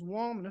reflects on this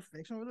warm and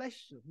affectionate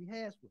relationship he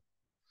has with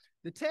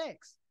them. The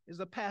text is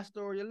a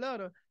pastoral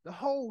letter. The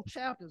whole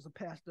chapter is a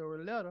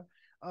pastoral letter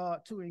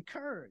to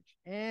encourage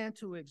and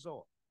to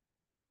exhort.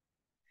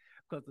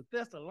 Because the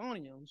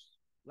Thessalonians,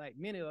 like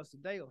many of us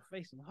today, are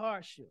facing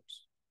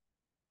hardships.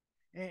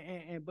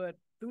 But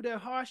through their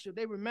hardship,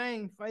 they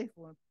remain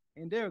faithful,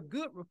 and their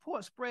good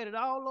report spread it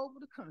all over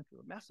the country,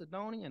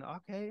 Macedonia and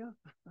Achaia.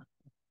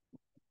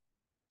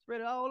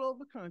 Spread it all over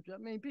the country. I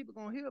mean, people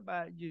gonna hear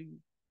about you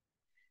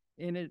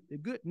And the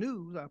good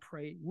news, I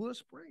pray, will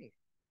spread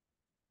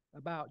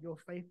about your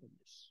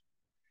faithfulness.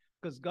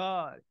 Because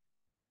God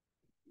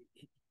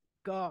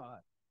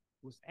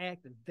was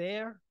active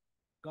there.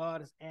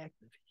 God is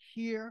active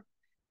here.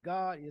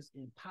 God is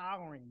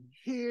empowering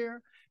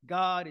here.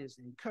 God is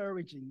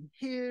encouraging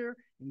here.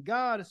 And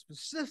God is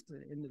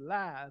persistent in the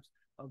lives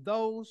of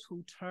those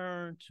who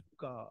turn to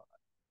God.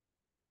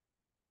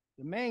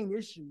 The main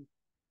issue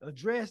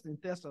addressed in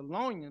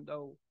Thessalonians,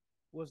 though,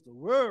 was the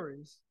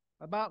worries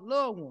about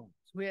loved ones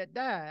who had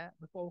died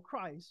before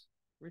Christ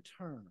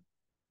returned.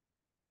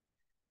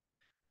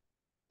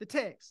 The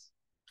text,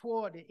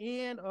 toward the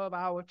end of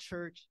our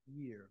church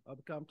year,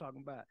 I'm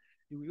talking about,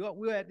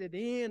 we're at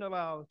the end of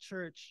our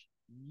church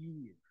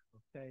year,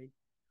 okay,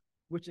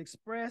 which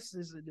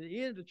expresses at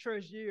the end of the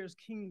church year's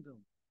kingdom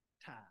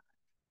tide.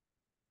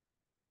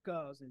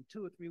 Because in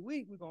 2 or 3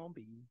 weeks, we're going to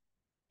be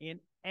in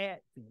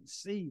Advent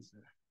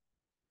season.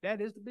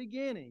 That is the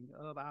beginning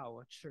of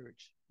our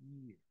church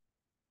year.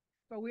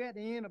 So we're at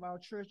the end of our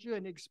church year,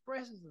 and it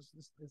expresses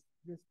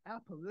this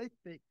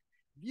apocalyptic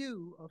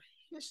view of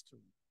history.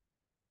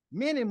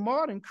 Many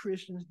modern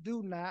Christians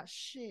do not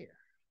share.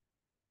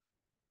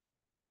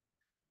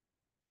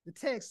 The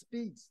text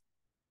speaks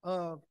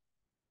of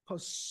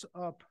parousia.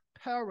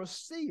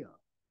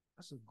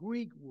 That's a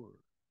Greek word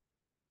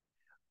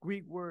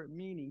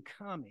meaning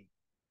coming,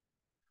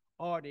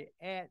 or the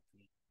advent.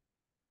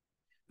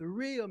 The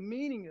real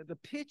meaning of the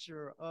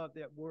picture of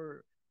that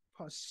word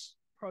parousia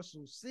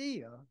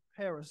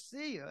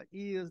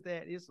is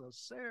that it's a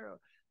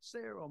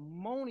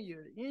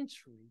ceremonial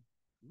entry,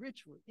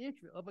 ritual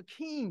entry of a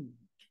king.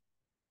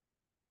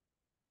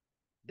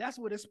 That's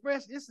what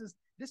expressed. This is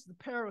the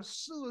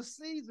parousia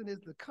season, is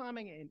the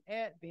coming and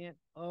advent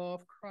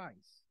of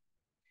Christ.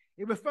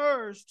 It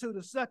refers to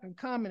the second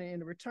coming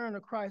and the return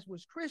of Christ,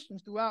 which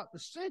Christians throughout the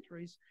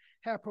centuries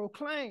have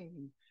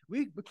proclaimed.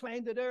 We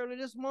proclaimed it earlier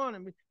this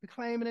morning. We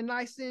proclaimed in the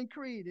Nicene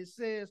Creed. It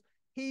says,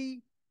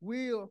 he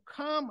will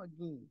come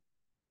again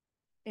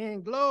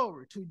in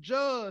glory to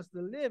judge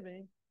the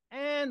living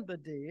and the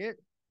dead,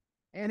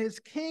 and his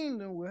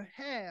kingdom will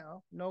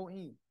have no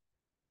end.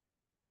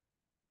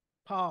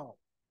 Paul,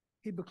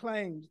 he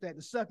proclaims that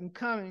the second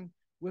coming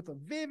with a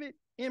vivid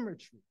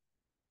imagery.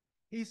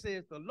 He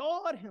says, the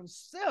Lord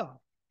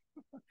himself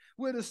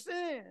will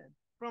descend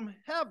from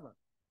heaven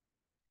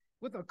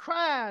with a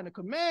cry and a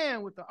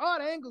command, with the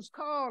archangels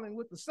calling,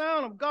 with the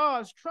sound of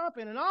God's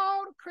trumpet, and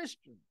all the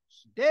Christians,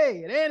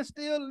 dead and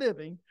still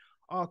living,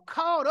 are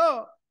caught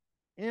up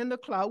in the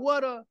cloud.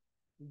 What a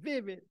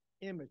vivid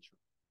imagery,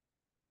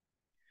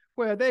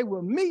 where they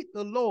will meet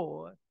the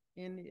Lord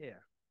in the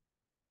air.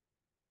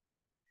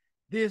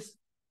 This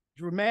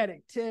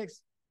dramatic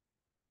text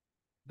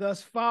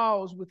thus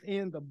falls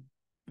within the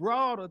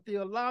broader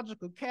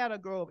theological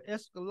category of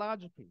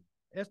eschatology,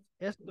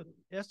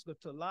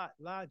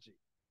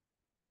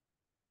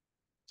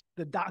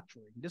 the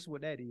doctrine. This is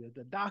what that is,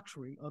 the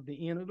doctrine of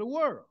the end of the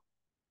world,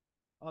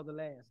 of the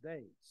last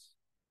days.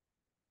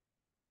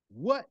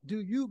 What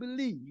do you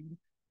believe?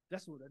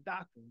 That's what the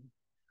doctrine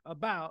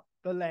about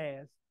the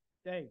last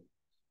days.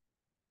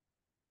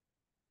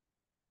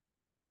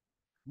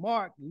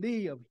 Mark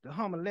Lee of the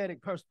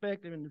Homiletic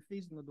Perspective in the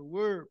Feasting of the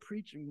Word,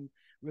 preaching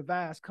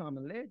Revised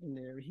Common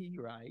Legendary, he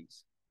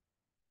writes,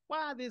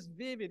 while this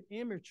vivid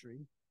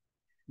imagery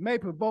may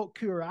provoke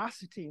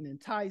curiosity and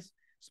entice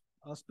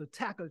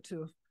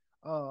speculative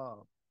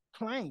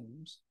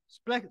claims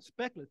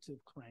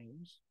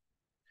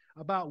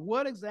about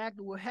what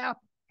exactly will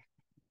happen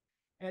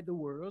at the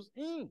world's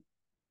end,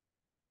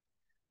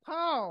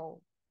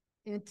 Paul's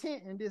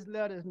intent in this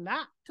letter is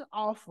not to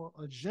offer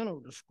a general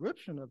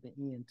description of the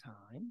end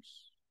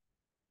times.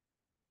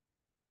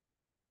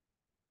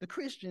 The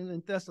Christians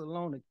in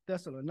Thessalonica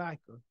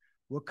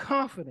were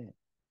confident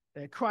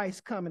that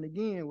Christ's coming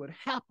again would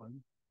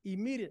happen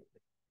immediately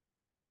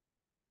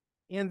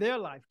in their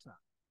lifetime.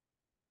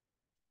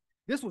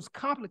 This was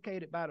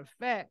complicated by the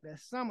fact that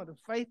some of the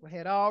faithful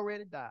had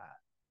already died,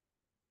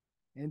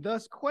 and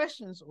thus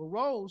questions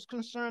arose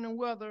concerning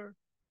whether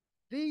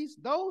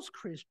those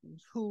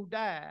Christians who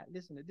died,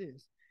 listen to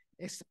this,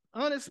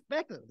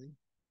 unexpectedly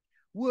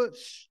would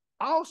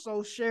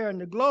also share in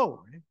the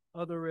glory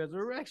of the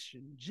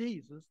resurrection,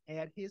 Jesus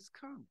at his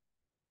coming.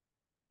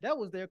 That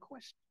was their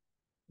question.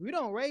 We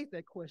don't raise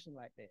that question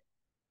like that.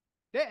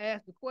 They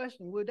asked the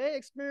question, will they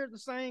experience the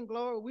same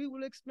glory we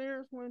will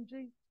experience when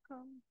Jesus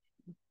comes?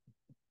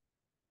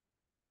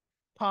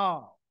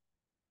 Paul,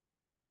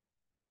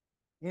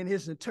 in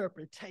his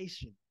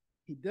interpretation,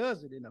 he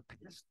does it in a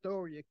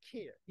pastoral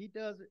care. He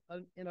does it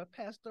in a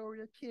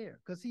pastoral care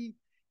because he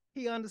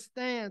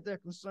understands their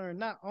concern.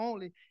 Not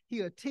only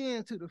he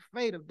attends to the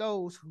fate of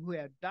those who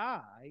have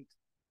died,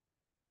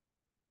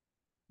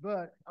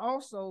 but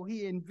also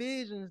he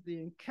envisions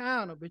the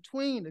encounter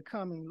between the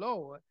coming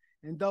Lord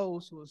and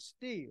those who are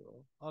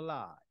still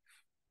alive.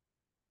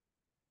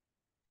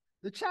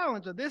 The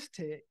challenge of this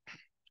text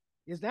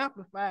is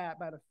amplified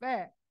by the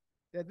fact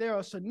that there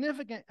are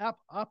significant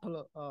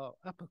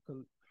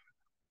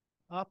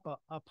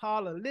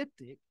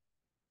apocalyptic,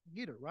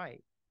 get it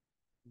right,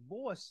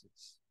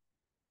 voices.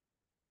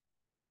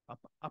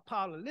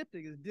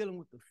 Apocalyptic is dealing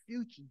with the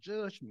future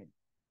judgment.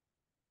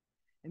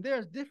 And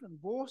there's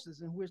different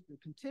voices in which the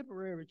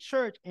contemporary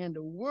church and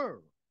the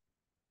world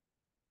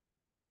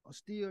are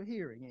still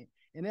hearing.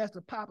 And that's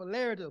the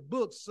popularity of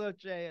books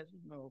such as,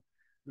 the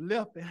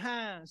Left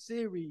Behind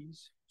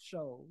series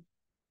shows.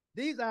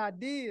 These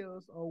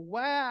ideas are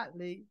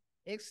widely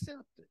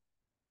accepted,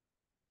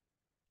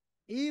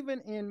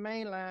 even in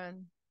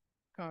mainline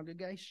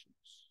congregations.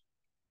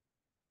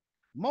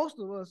 Most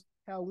of us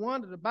have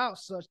wondered about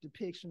such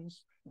depictions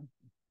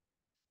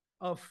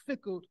of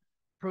fickle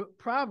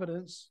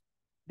providence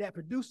that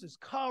produces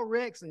car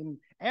wrecks and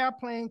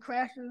airplane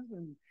crashes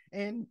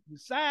and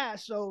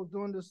sideshows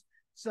during this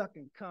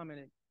second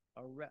coming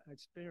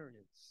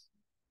experience.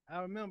 I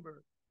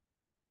remember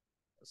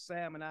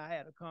Sam and I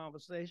had a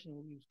conversation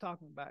when we was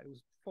talking about it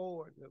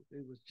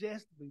was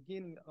just the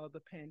beginning of the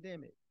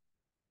pandemic.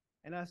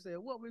 And I said,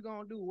 what we're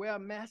gonna do, wear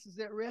masks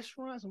at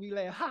restaurants? And we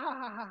laughed, ha ha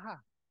ha ha ha.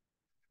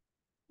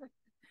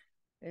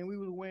 And we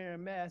were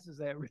wearing masks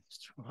at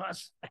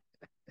restaurants.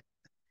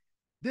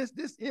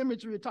 This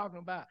imagery we're talking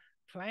about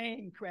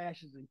plane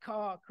crashes and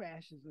car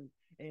crashes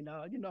and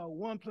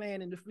one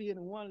plane in the field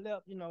and one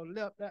left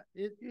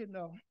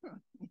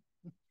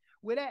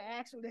will that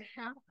actually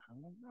happen? I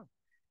don't know.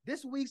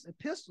 This week's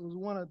epistle is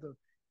one of the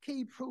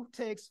key proof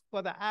texts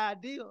for the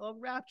idea of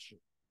rapture.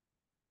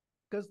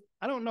 Because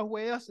I don't know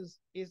where else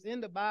is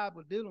in the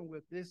Bible dealing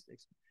with this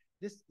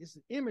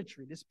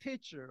imagery, this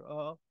picture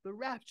of the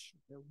rapture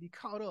that will be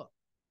caught up.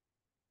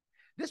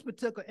 This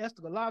particular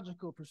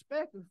eschatological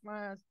perspective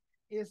finds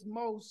its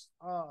most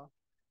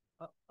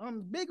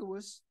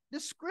ambiguous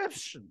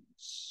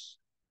descriptions.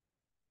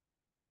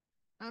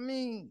 I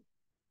mean,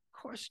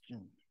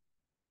 question.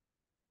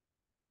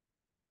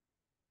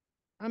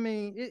 I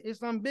mean,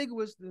 it's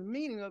ambiguous, the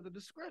meaning of the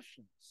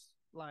descriptions.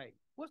 Like,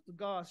 what's the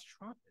God's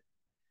trumpet?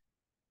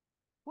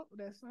 What would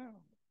that sound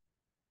like?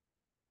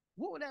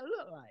 What would that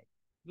look like?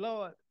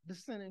 Lord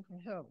descending from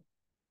heaven.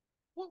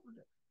 What would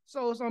that?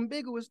 So it's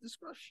ambiguous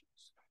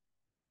descriptions.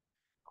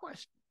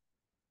 Question.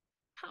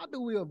 How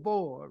do we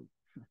avoid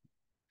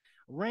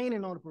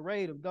raining on the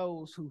parade of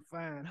those who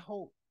find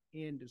hope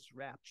in this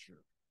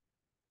rapture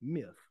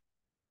myth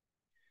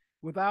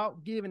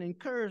without giving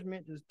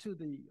encouragement to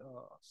the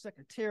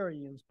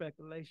sectarian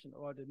speculation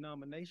or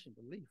denomination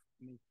belief?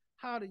 I mean,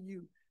 how do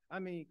you,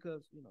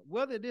 because,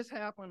 whether this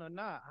happened or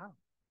not,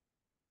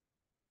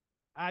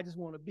 I just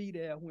want to be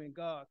there when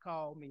God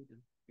called me to,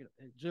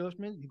 in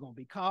judgment. You're going to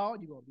be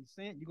called, you're going to be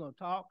sent, you're going to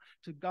talk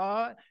to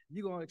God,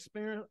 you're going to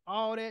experience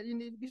all that you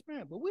need to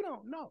experience. But we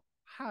don't know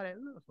how that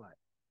looks like.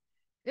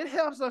 It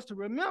helps us to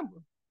remember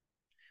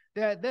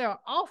that there are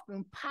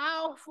often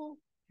powerful,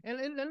 and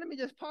let me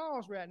just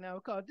pause right now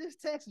because this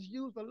text is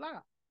used a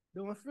lot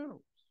during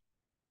funerals.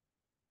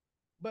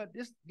 But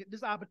this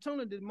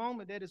opportunity, the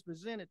moment that is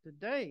presented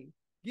today,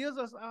 gives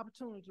us an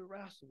opportunity to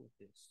wrestle with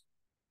this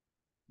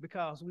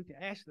because we can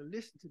actually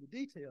listen to the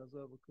details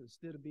of it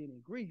instead of being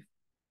in grief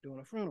during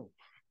a funeral.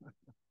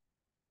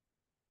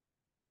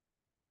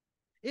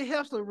 It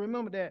helps to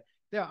remember that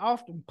there are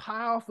often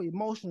powerful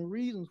emotional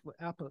reasons for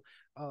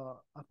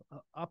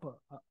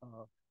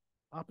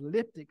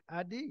apocalyptic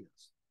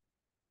ideas.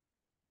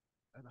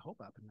 And I hope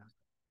I pronounced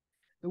that.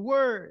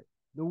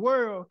 The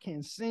world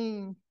can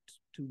seem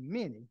to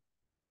many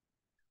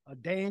a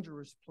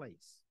dangerous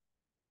place,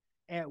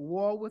 at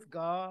war with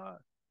God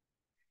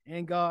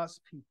and God's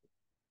people,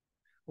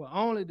 where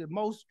only the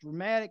most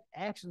dramatic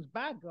actions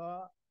by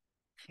God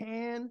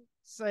can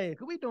save.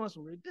 Because we're doing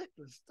some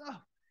ridiculous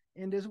stuff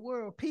in this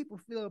world. People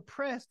feel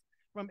oppressed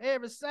from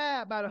every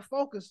side by the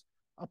focus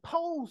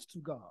opposed to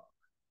God.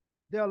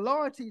 Their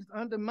loyalty is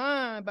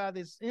undermined by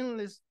this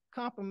endless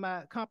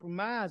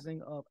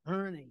compromising of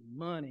earning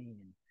money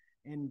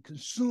and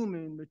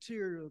consuming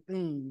material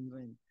things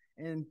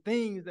and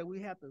things that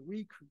we have to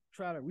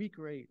try to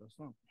recreate or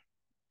something.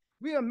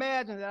 We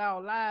imagine that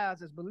our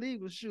lives as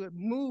believers should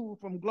move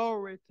from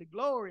glory to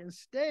glory.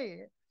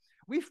 Instead,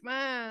 we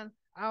find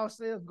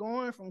ourselves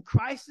going from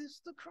crisis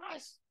to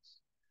crisis.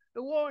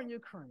 The war in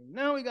Ukraine.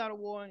 Now we got a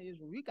war in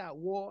Israel. We got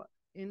war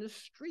in the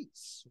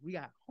streets. We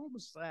got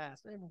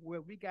homicides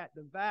everywhere. We got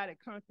divided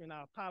country in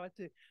our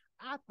politics.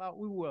 I thought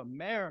we were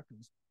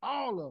Americans,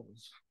 all of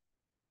us.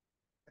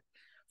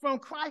 From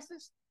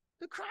crisis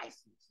to crisis.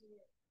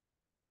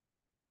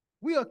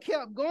 We are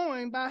kept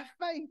going by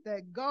faith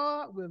that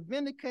God will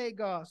vindicate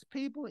God's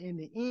people in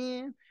the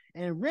end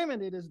and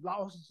remedy this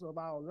losses of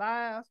our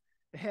lives.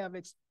 We have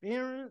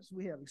experienced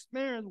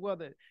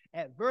whether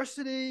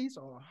adversities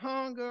or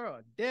hunger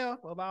or death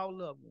of our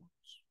loved ones,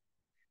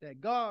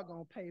 that God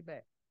gonna pay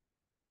back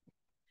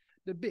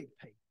the big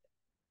payback.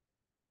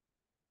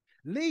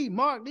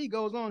 Mark Lee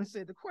goes on and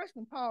said, the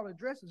question Paul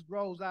addresses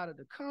grows out of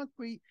the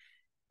concrete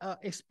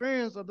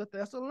experience of the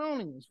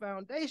Thessalonians,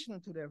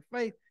 foundational to their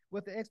faith,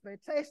 with the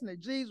expectation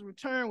that Jesus'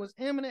 return was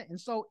imminent, and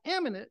so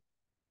imminent,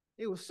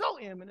 it was so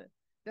imminent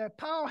that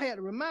Paul had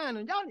to remind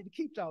them, y'all need to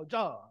keep y'all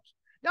jobs.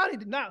 Y'all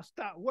need to not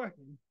stop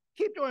working.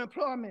 Keep your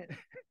employment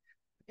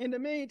in the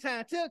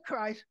meantime till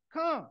Christ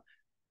comes.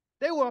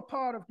 They were a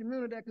part of a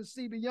community that could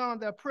see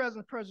beyond their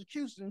present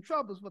persecutions and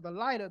troubles, for the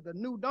light of the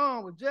new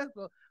dawn was just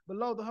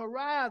below the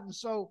horizon.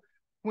 So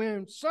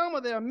when some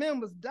of their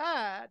members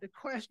died, the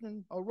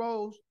question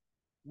arose,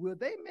 will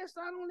they miss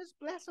out on this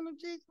blessing of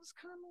Jesus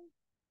coming?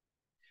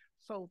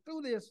 So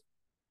through this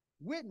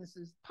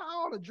witnesses,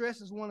 Paul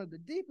addresses one of the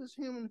deepest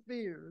human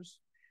fears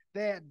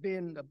that had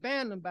been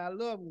abandoned by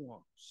loved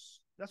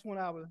ones. That's one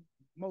of our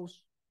most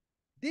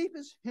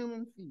deepest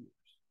human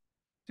fears,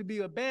 to be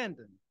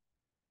abandoned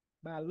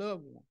by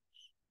loved ones,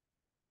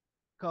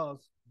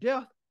 because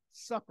death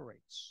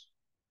separates.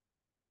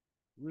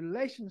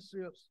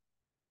 Relationships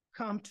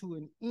come to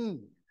an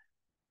end.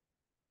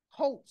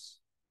 Hopes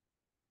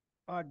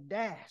are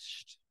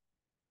dashed.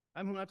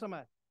 I mean, when I'm talking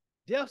about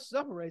death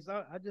separates,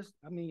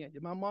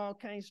 my mom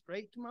came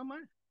straight to my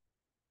mind.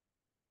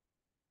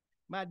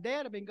 My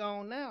dad had been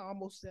gone now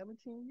almost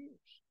 17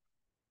 years.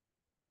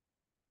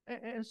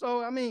 And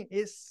so, I mean,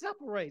 it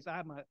separates.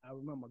 I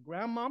remember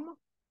grandmama,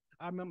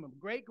 I remember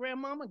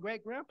great-grandmama,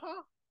 great-grandpa,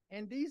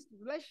 and these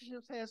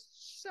relationships has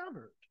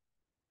severed.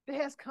 It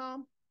has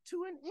come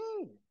to an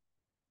end.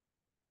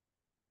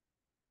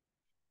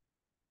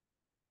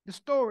 The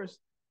stories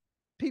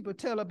people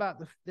tell about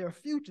their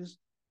futures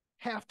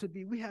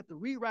we have to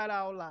rewrite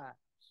our lives.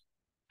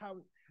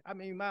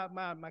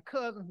 My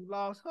cousin who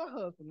lost her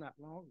husband not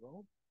long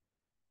ago,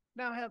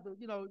 now have to,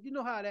 you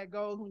know how that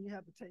goes when you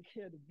have to take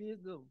care of the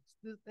business,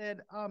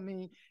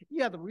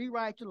 you have to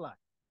rewrite your life.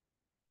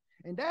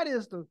 And that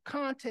is the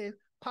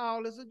context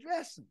Paul is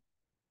addressing.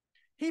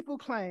 He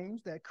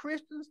proclaims that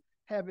Christians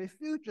have a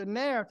future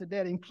narrative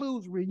that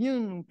includes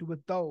reunion with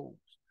those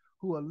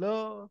who are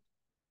loved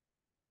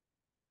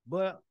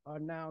but are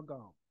now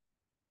gone.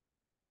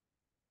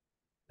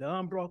 The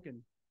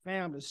unbroken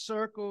family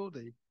circle,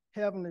 the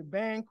heavenly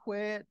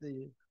banquet,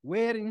 the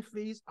wedding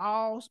feast,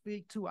 all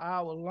speak to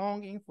our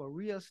longing for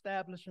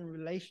reestablishing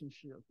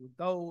relationships with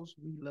those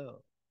we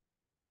love.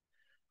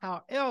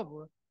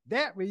 However,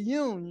 that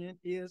reunion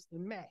is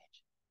imagined.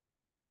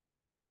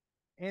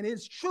 And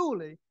it's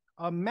truly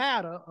a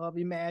matter of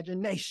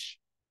imagination.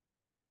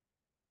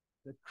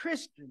 The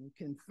Christian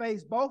can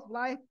face both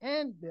life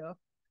and death,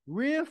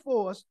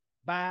 reinforced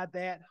by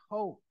that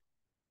hope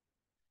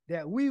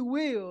that we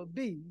will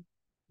be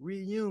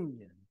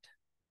reunioned.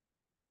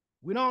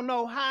 We don't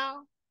know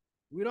how,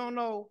 we don't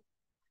know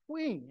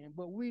when,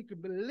 but we can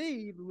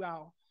believe through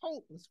our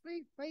hope.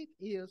 Faith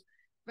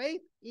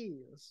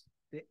is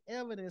the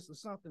evidence of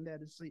something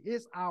that is seen.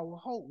 It's our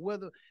hope,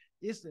 whether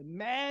it's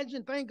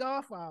imagined. Thank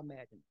God for our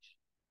imagination.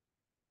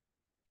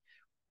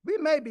 We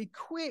may be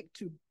quick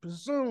to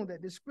presume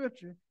that the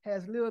scripture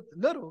has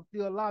little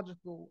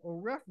theological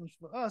or reference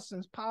for us,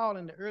 since Paul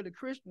and the early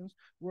Christians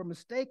were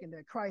mistaken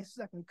that Christ's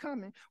second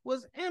coming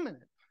was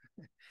imminent.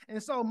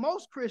 And so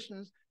most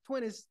Christians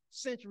 20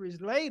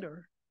 centuries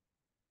later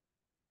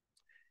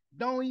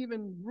don't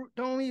even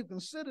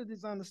consider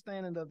this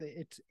understanding of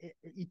the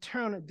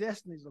eternal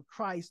destinies of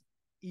Christ's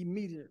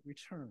immediate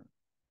return.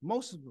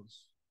 Most of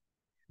us.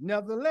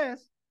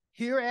 Nevertheless,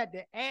 here at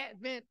the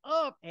advent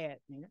of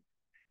Advent,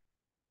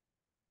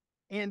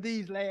 in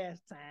these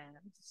last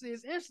times, see,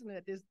 it's interesting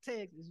that this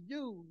text is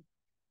used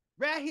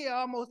right here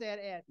almost at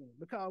Advent,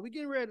 because we're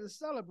getting ready to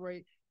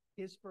celebrate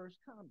his first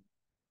coming.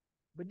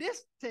 But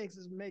this text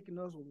is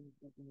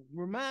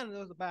reminding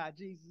us about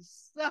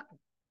Jesus' second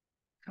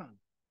coming.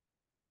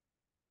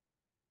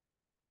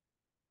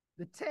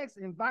 The text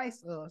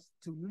invites us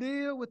to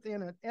live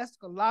within an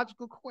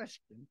eschatological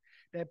question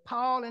that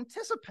Paul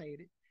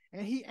anticipated,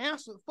 and he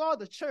answered for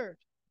the church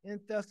in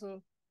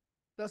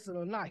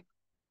Thessalonica.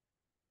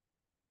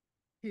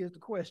 Here's the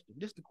question.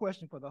 This is the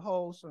question for the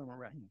whole sermon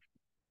right here.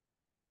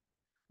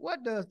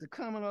 What does the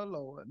coming of the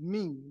Lord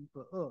mean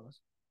for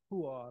us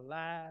who are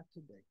alive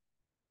today?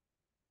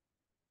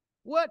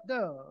 What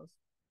does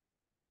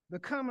the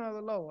coming of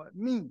the Lord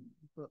mean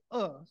for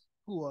us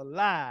who are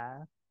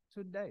alive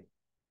today?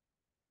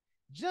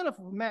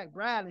 Jennifer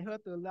McBride, in her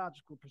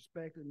theological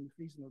perspective in the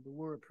Feasting of the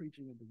Word,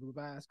 preaching of the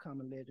Revised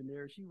Common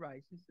Legendary, she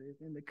writes, she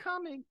says, in the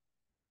coming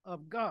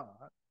of God,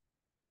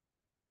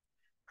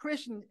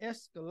 Christian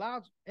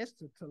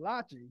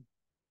eschatology,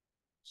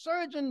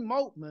 Surgeon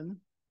Moltmann,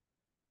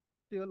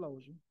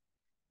 theologian,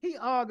 he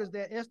argues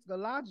that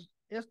eschatology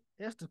is,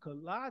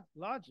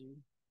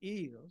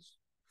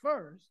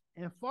 first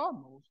and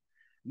foremost,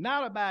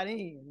 not about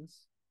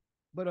ends,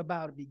 but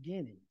about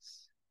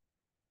beginnings,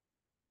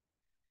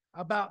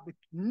 about the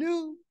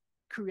new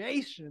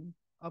creation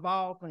of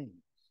all things.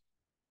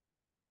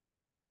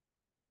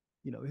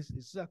 You know, it's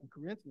 2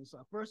 Corinthians,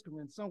 1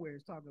 Corinthians, somewhere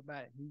it's talking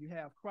about when you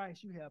have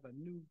Christ, you have a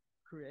new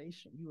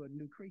creation. You are a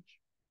new creature.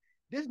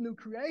 This new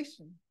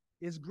creation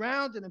is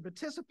grounded and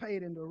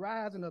participating in the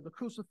rising of the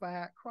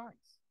crucified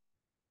Christ.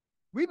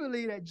 We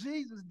believe that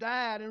Jesus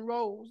died and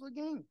rose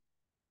again.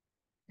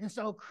 And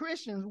so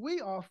Christians,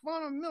 we are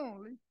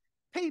fundamentally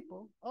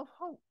people of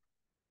hope.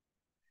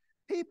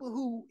 People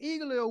who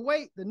eagerly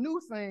await the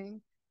new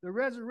thing the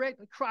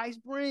resurrected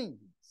Christ brings.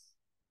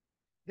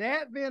 The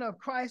advent of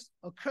Christ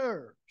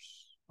occurs,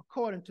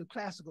 according to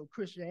classical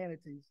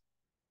Christianity's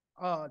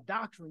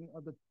doctrine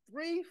of the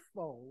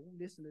threefold,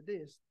 listen to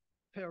this,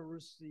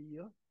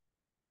 parousia,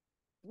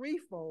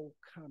 threefold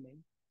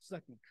coming,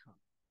 second coming.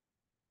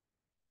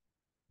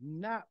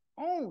 Not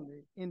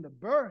only in the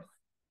birth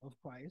of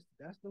Christ,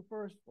 that's the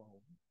first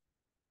fold,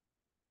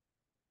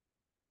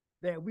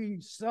 that we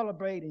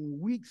celebrate in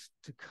weeks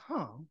to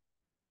come,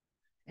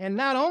 and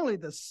not only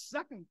the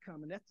second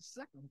coming, that's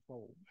the second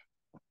fold,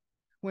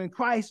 when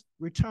Christ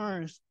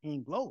returns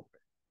in glory,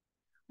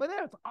 but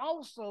there's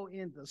also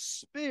in the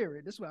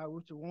Spirit, this is what I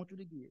want you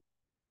to get,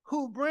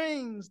 who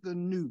brings the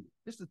new.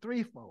 It's the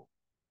threefold.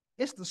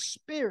 It's the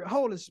Spirit,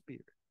 Holy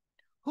Spirit,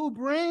 who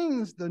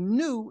brings the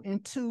new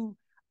into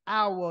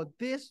our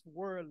this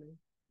worldly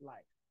life.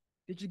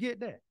 Did you get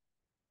that?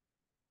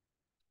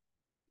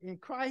 In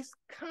Christ's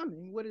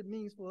coming, what it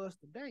means for us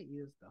today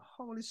is the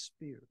Holy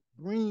Spirit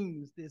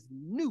brings this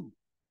new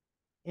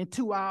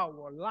into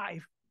our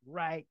life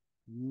right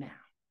now.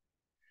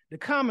 The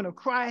coming of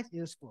Christ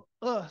is for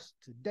us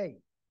today,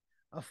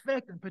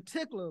 affecting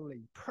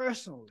particularly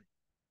personally,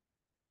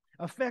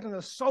 affecting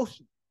us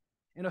socially,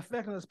 and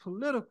affecting us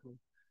political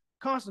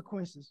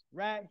consequences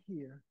right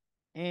here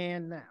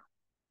and now.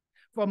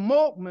 For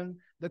Moltmann,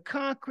 the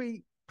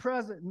concrete,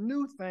 present,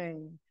 new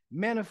thing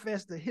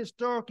manifests the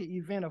historical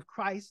event of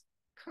Christ's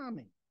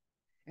coming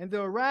and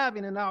the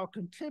arriving in our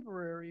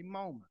contemporary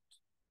moment.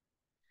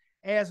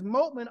 As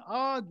Moltmann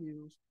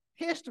argues,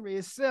 history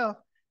itself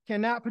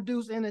cannot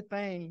produce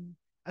anything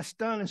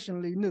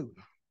astonishingly new.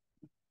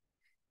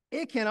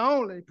 It can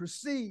only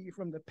proceed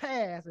from the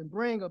past and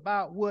bring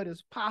about what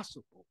is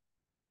possible.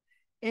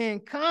 In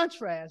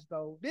contrast,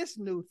 though, this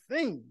new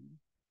thing,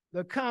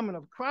 the coming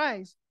of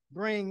Christ,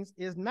 brings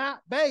is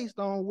not based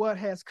on what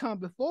has come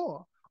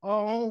before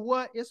or on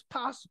what is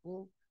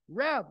possible.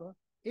 Rather,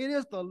 it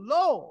is the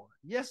Lord,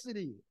 yes it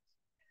is,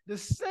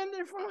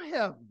 descending from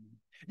heaven.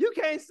 You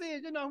can't see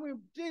it,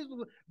 when Jesus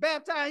was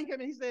baptized,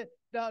 he said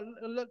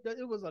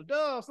it was a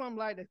dove, something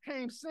like that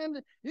came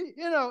sending.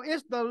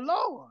 It's the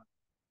Lord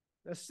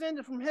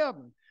descended from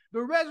heaven,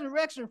 the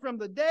resurrection from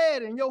the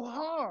dead in your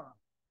heart,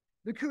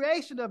 the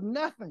creation of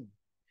nothing,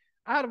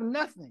 out of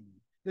nothing,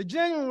 the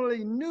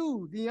genuinely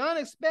new, the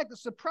unexpected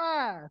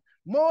surprise,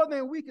 more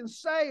than we can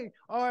say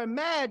or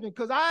imagine,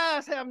 because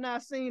eyes have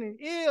not seen and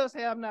ears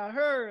have not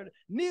heard,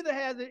 neither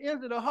has it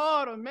entered the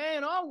heart of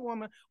man or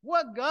woman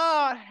what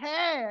God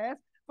has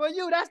for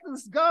you. That's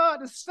the God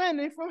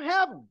descending from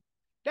heaven.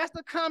 That's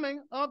the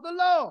coming of the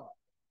Lord.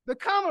 The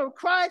coming of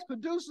Christ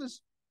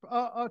produces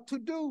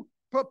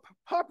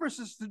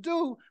purposes to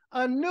do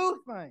a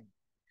new thing.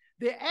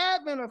 The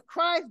advent of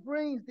Christ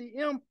brings the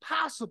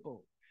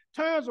impossible,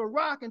 turns a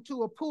rock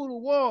into a pool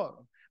of water,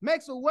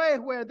 makes a way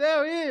where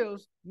there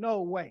is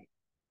no way.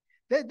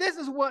 This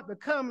is what the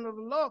coming of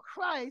the Lord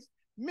Christ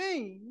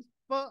means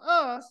for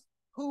us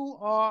who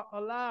are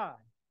alive.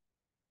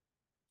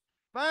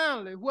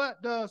 Finally,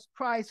 what does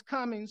Christ's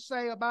coming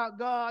say about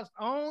God's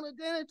own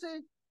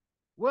identity?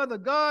 Whether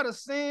God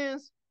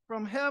ascends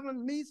from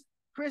heaven, meets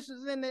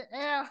Christians in the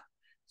air,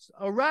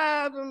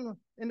 arrives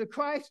in the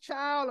Christ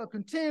child, or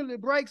continually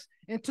breaks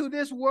into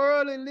this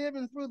world and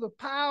living through the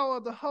power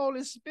of the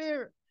Holy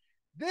Spirit.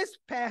 This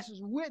passage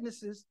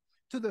witnesses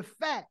to the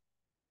fact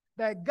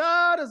that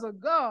God is a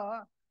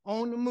God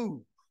on the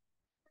move.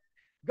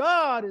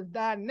 God is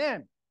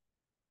dynamic.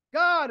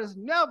 God is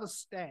never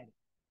static.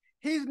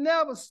 He's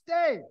never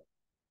stale,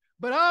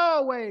 but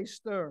always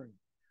stirring,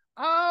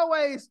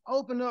 always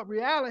open up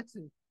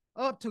reality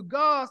up to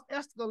God's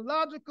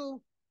eschatological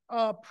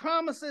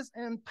promises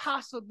and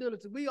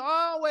possibilities. We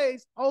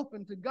always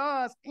open to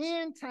God's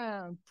end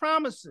time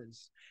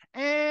promises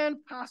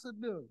and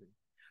possibilities.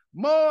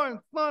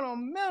 More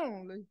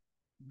fundamentally,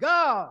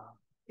 God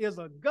is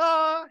a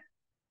God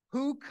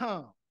who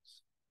comes.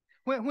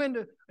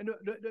 When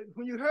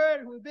you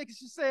heard when Vicky,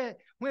 she said,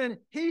 when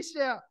he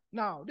shall,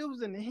 no, this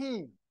was in the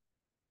hymn.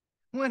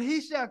 When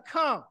he shall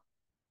come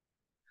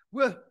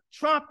with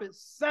trumpet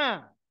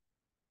sound,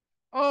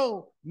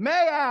 oh, may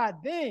I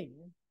then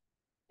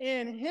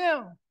in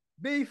him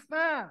be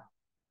found,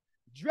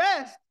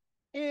 dressed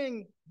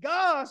in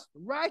God's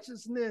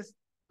righteousness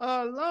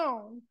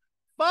alone,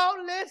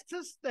 faultless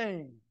to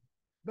stand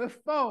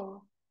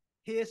before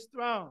his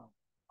throne.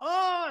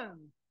 On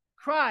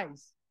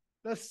Christ,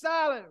 the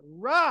solid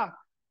rock,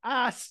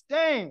 I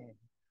stand.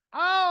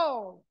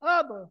 All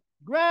other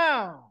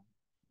ground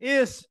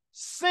is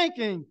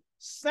sinking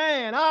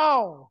sand.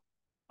 All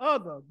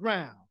other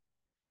ground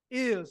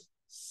is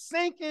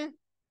sinking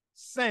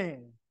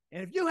sand.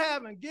 And if you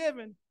haven't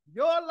given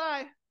your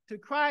life to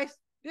Christ,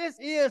 this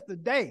is the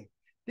day.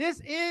 This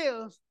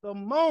is the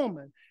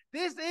moment.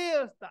 This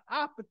is the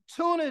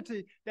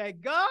opportunity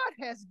that God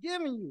has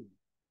given you.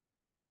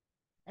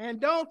 And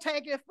don't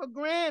take it for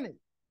granted.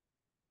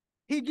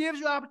 He gives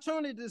you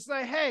opportunity to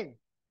say, hey,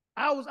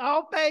 I was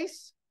off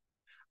base.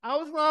 I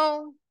was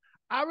wrong.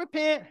 I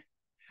repent.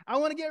 I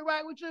want to get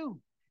right with you.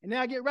 And then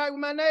I get right with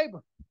my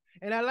neighbor.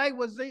 And I like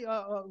what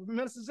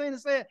Minister Zena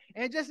said,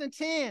 and just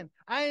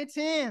I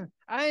intend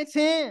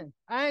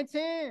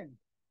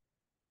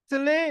to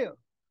live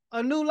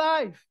a new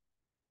life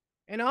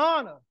in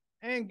honor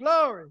and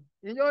glory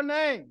in your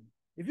name.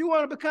 If you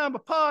want to become a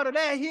part of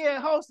that here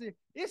at Hosted,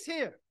 it's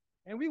here.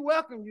 And we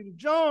welcome you to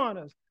join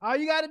us. All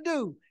you got to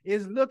do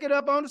is look it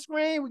up on the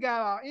screen. We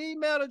got our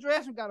email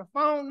address. We got a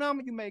phone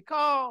number you may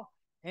call.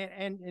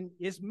 And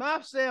it's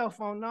my cell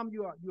phone number.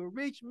 You'll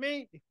reach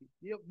me. If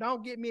you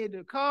don't get me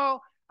to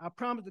call, I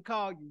promise to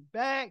call you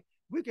back.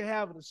 We can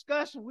have a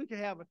discussion. We can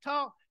have a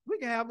talk. We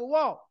can have a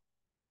walk.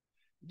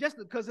 Just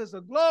because it's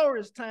a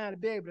glorious time to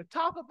be able to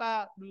talk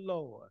about the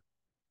Lord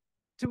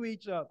to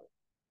each other.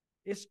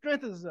 It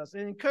strengthens us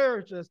and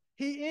encourages us.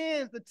 He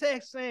ends the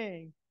text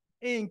saying,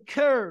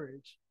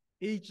 encourage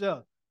each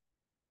other.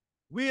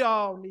 We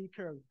all need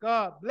courage.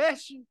 God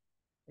bless you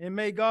and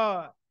may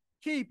God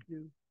keep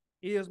you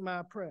is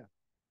my prayer.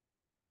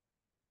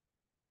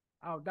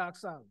 Our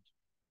doxology.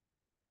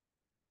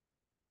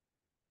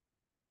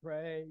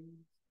 Praise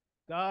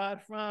God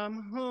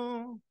from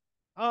whom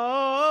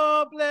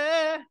all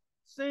blessings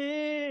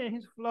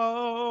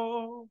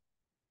flow.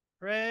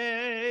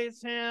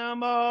 Praise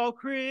him, all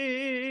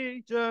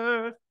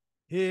creatures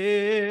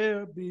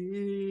here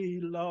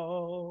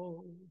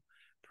below.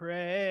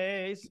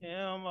 Praise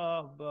him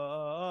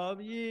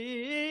above,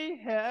 ye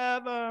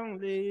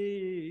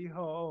heavenly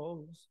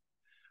hosts.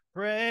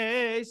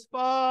 Praise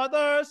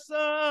Father,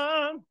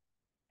 Son,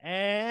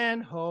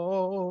 and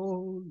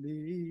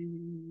Holy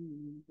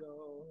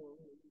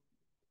Ghost.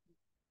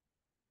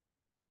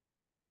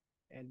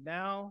 And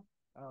now,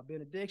 our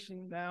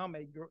benediction. Now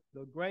may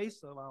the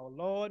grace of our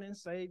Lord and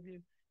Savior,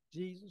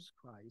 Jesus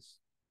Christ,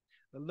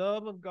 the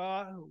love of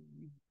God, who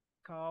we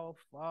call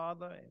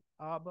Father and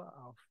Abba,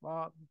 our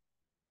Father,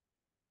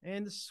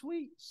 and the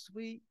sweet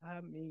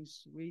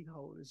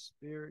Holy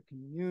Spirit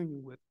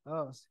communion with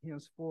us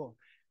henceforth,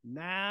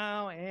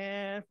 now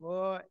and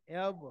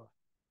forever.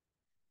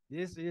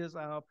 This is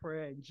our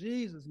prayer in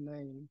Jesus'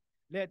 name.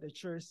 Let the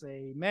church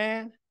say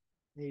amen,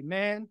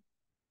 amen,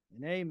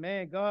 and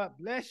amen. God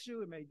bless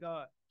you and may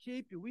God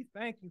keep you. We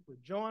thank you for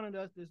joining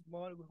us this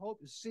morning. We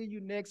hope to see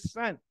you next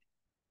Sunday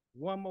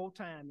one more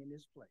time in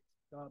this place.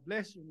 God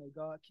bless you. May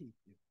God keep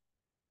you.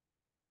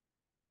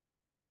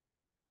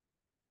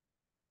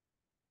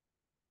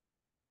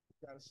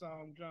 Got a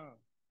song, John?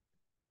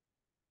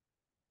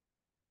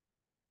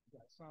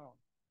 Got a song?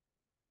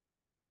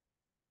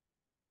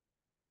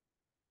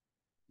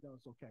 No,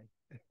 it's okay.